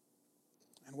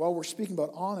 And while we're speaking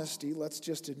about honesty, let's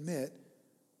just admit,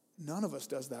 none of us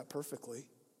does that perfectly,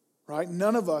 right?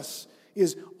 None of us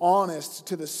is honest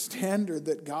to the standard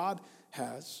that God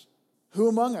has. Who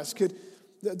among us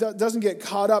doesn't get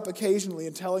caught up occasionally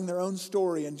in telling their own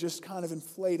story and just kind of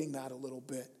inflating that a little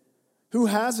bit? Who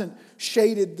hasn't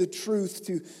shaded the truth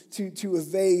to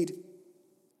evade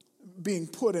being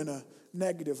put in a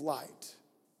negative light?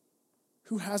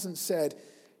 Who hasn't said,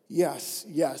 yes,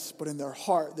 yes, but in their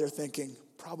heart they're thinking,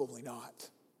 probably not.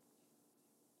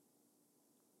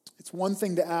 It's one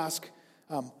thing to ask,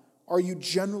 are you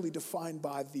generally defined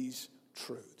by these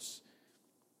truths?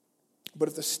 But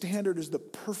if the standard is the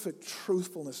perfect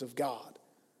truthfulness of God,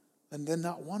 and then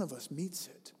not one of us meets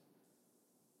it,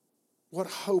 what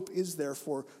hope is there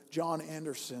for John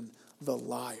Anderson, the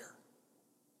liar?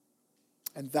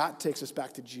 And that takes us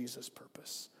back to Jesus'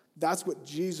 purpose. That's what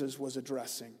Jesus was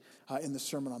addressing in the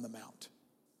Sermon on the Mount.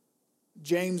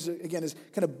 James, again, is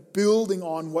kind of building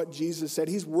on what Jesus said.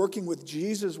 He's working with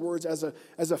Jesus' words as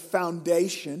a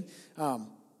foundation,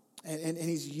 and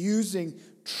he's using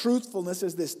truthfulness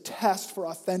as this test for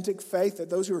authentic faith, that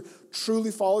those who are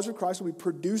truly followers of Christ will be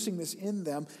producing this in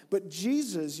them. But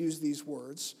Jesus used these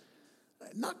words,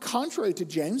 not contrary to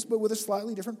James, but with a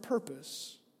slightly different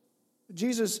purpose.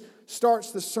 Jesus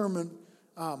starts the sermon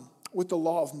with the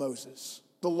law of Moses,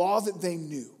 the law that they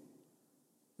knew.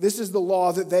 This is the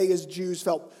law that they as Jews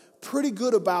felt pretty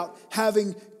good about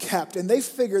having kept. And they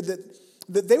figured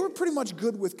that they were pretty much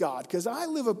good with God, because I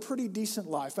live a pretty decent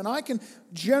life and I can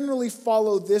generally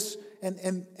follow this.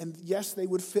 And yes, they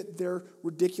would fit their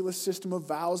ridiculous system of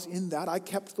vows in that. I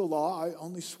kept the law. I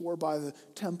only swore by the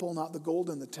temple, not the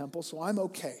gold in the temple. So I'm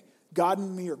okay. God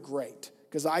and me are great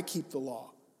because I keep the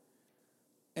law.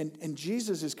 And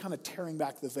Jesus is kind of tearing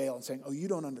back the veil and saying, oh, you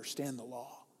don't understand the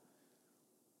law.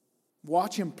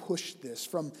 Watch him push this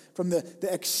from the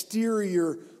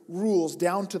exterior rules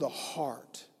down to the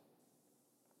heart.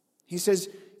 He says,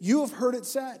 you have heard it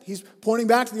said. He's pointing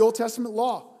back to the Old Testament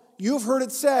law. You have heard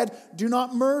it said, do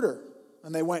not murder.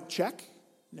 And they went, check,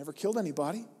 never killed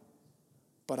anybody.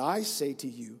 But I say to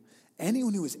you,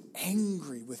 anyone who is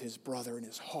angry with his brother in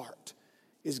his heart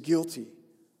is guilty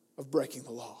of breaking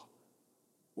the law.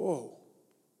 Whoa.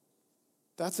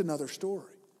 That's another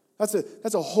story. That's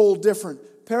a whole different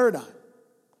paradigm.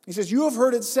 He says, you have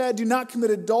heard it said, do not commit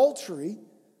adultery.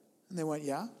 And they went,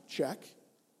 yeah, check.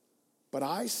 But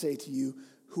I say to you,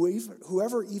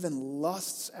 whoever even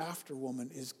lusts after woman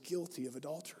is guilty of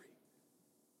adultery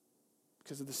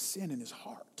because of the sin in his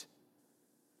heart.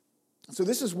 So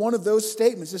this is one of those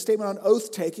statements. This statement on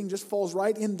oath-taking just falls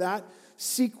right in that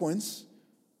sequence.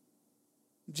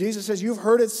 Jesus says, you've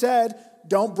heard it said,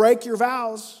 don't break your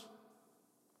vows.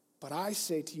 But I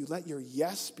say to you, let your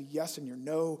yes be yes and your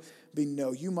no be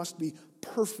no. You must be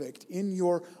perfect in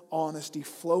your honesty,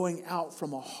 flowing out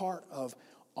from a heart of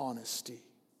honesty.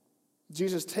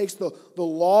 Jesus takes the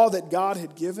law that God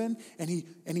had given and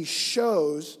he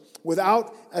shows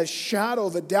without a shadow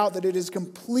of a doubt that it is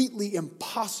completely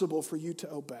impossible for you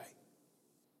to obey.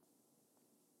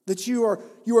 That you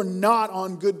are not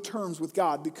on good terms with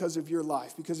God because of your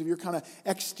life, because of your kind of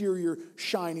exterior,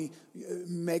 shiny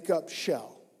makeup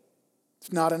shell.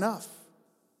 It's not enough.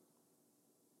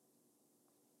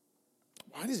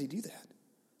 Why does he do that?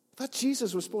 I thought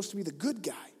Jesus was supposed to be the good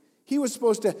guy. He was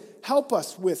supposed to help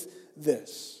us with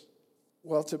this.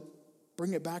 Well, to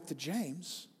bring it back to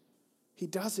James, he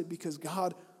does it because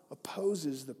God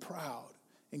opposes the proud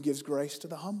and gives grace to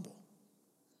the humble.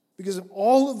 Because of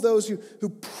all of those who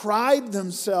pride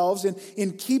themselves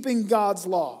in keeping God's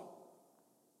law,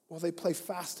 well, they play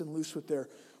fast and loose with their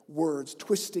words,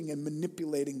 twisting and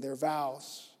manipulating their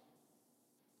vows,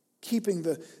 keeping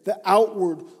the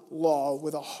outward law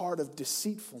with a heart of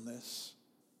deceitfulness.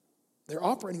 They're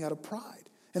operating out of pride.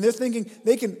 And they're thinking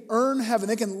they can earn heaven,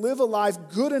 they can live a life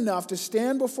good enough to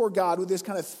stand before God with this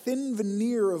kind of thin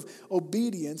veneer of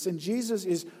obedience. And Jesus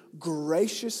is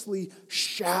graciously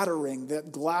shattering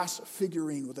that glass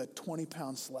figurine with a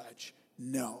 20-pound sledge.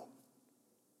 No.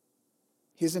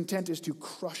 His intent is to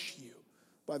crush you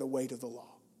by the weight of the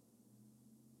law.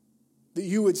 That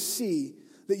you would see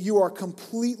that you are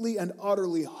completely and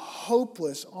utterly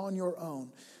hopeless on your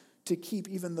own to keep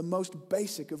even the most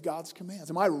basic of God's commands.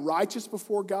 Am I righteous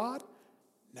before God?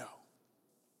 No.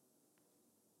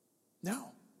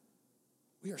 No.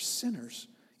 We are sinners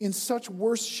in such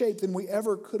worse shape than we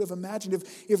ever could have imagined.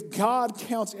 If God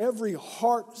counts every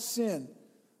heart sin,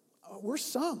 we're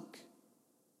sunk.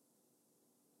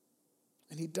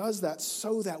 And he does that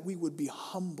so that we would be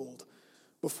humbled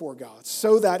before God.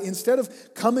 So that instead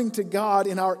of coming to God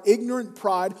in our ignorant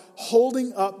pride,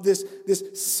 holding up this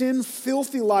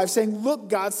sin-filthy life, saying, look,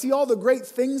 God, see all the great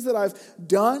things that I've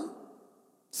done?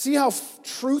 See how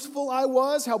truthful I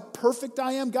was, how perfect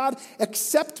I am? God,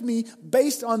 accept me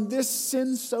based on this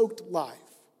sin-soaked life.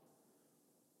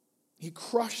 He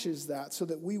crushes that so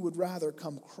that we would rather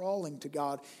come crawling to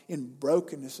God in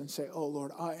brokenness and say, oh,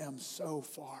 Lord, I am so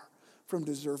far from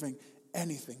deserving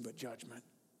anything but judgment.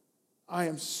 I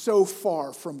am so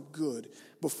far from good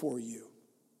before you.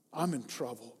 I'm in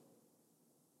trouble.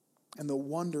 And the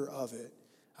wonder of it,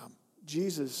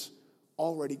 Jesus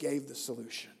already gave the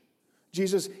solution.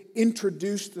 Jesus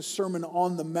introduced the Sermon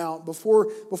on the Mount. Before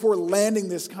landing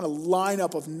this kind of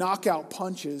lineup of knockout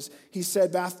punches, he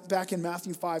said back in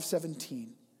Matthew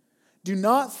 5:17, "Do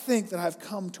not think that I have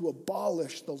come to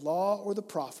abolish the law or the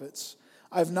prophets.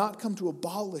 I have not come to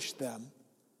abolish them,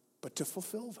 but to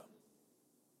fulfill them."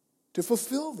 To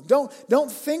fulfill them. Don't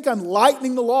think I'm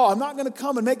lightening the law. I'm not going to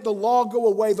come and make the law go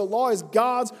away. The law is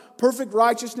God's perfect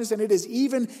righteousness, and it is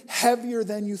even heavier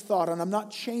than you thought, and I'm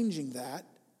not changing that.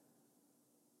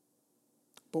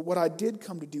 But what I did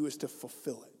come to do is to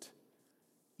fulfill it.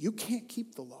 You can't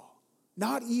keep the law.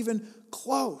 Not even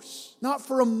close. Not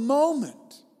for a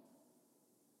moment.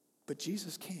 But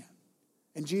Jesus can.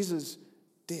 And Jesus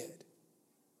did.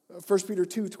 1 Peter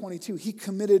 2:22, he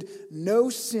committed no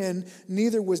sin,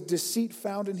 neither was deceit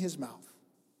found in his mouth.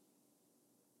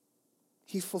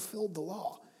 He fulfilled the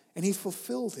law, and he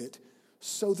fulfilled it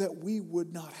so that we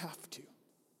would not have to.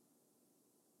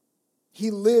 He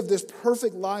lived this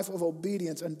perfect life of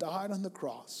obedience and died on the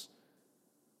cross,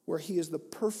 where he is the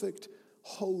perfect,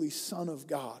 holy Son of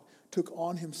God, took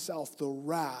on himself the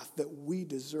wrath that we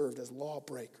deserved as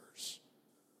lawbreakers.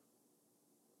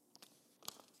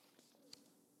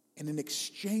 And in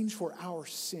exchange for our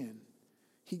sin,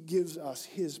 he gives us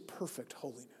his perfect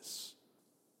holiness.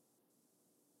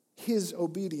 His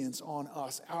obedience on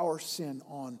us, our sin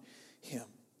on him.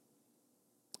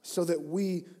 So that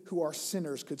we who are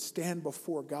sinners could stand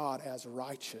before God as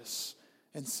righteous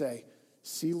and say,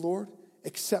 "See, Lord,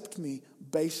 accept me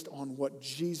based on what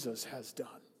Jesus has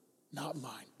done, not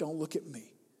mine. Don't look at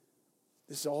me.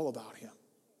 This is all about him."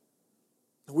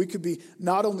 We could be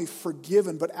not only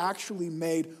forgiven, but actually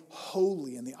made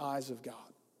holy in the eyes of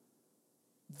God.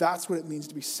 That's what it means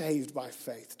to be saved by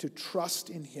faith, to trust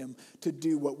in him, to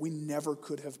do what we never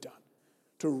could have done,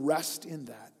 to rest in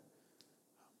that.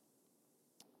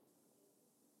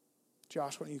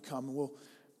 Josh, why don't you come and we'll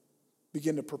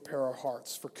begin to prepare our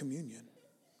hearts for communion,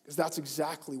 because that's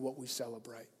exactly what we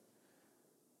celebrate.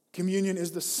 Communion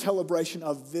is the celebration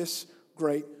of this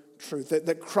great truth,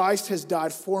 that Christ has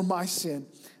died for my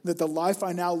sin, that the life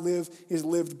I now live is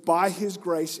lived by his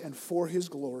grace and for his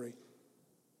glory.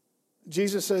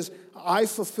 Jesus says, I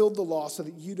fulfilled the law so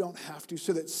that you don't have to,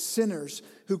 so that sinners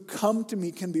who come to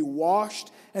me can be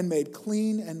washed and made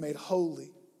clean and made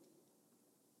holy.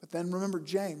 But then remember,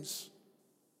 James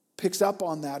picks up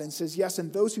on that and says, yes,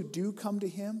 and those who do come to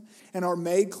him and are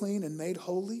made clean and made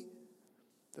holy,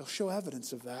 they'll show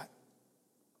evidence of that.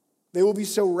 They will be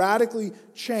so radically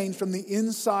changed from the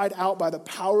inside out by the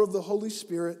power of the Holy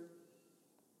Spirit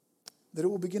that it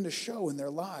will begin to show in their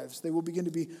lives. They will begin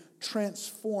to be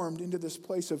transformed into this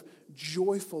place of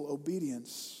joyful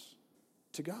obedience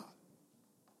to God.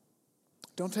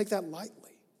 Don't take that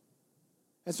lightly.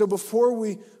 And so before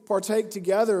we partake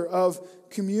together of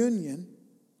communion,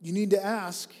 you need to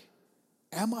ask,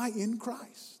 am I in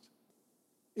Christ?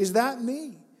 Is that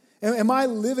me? Am I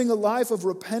living a life of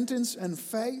repentance and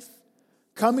faith?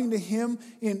 Coming to him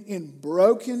in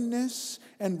brokenness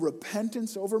and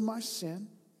repentance over my sin?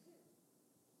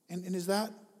 And does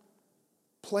that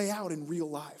play out in real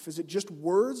life? Is it just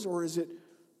words or is it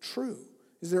true?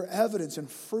 Is there evidence and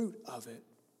fruit of it?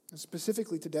 And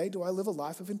specifically today, do I live a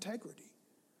life of integrity?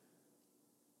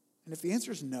 And if the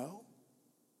answer is no,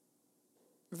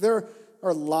 if there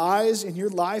are lies in your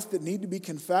life that need to be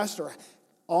confessed or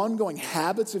ongoing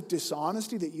habits of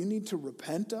dishonesty that you need to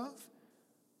repent of,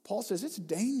 Paul says it's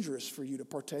dangerous for you to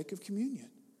partake of communion.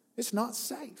 It's not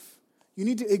safe. You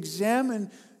need to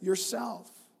examine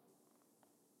yourself.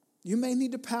 You may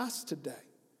need to pass today,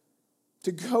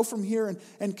 to go from here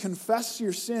and confess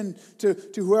your sin to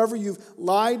whoever you've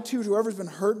lied to whoever's been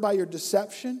hurt by your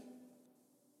deception,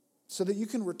 so that you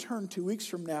can return 2 weeks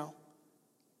from now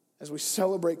as we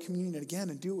celebrate communion again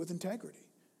and do it with integrity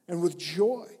and with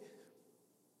joy.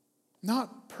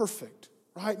 Not perfect,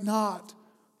 right? Not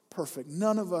perfect.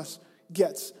 None of us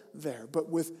gets there, but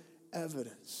with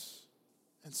evidence.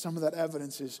 And some of that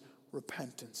evidence is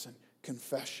repentance and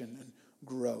confession and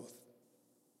growth.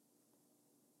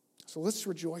 So let's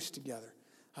rejoice together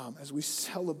as we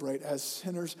celebrate as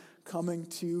sinners coming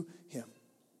to him.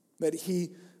 That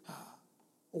he,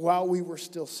 while we were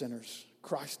still sinners,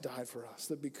 Christ died for us.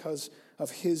 That because of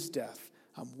his death,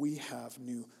 we have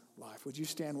new life. Would you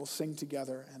stand? We'll sing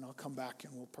together, and I'll come back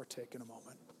and we'll partake in a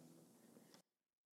moment.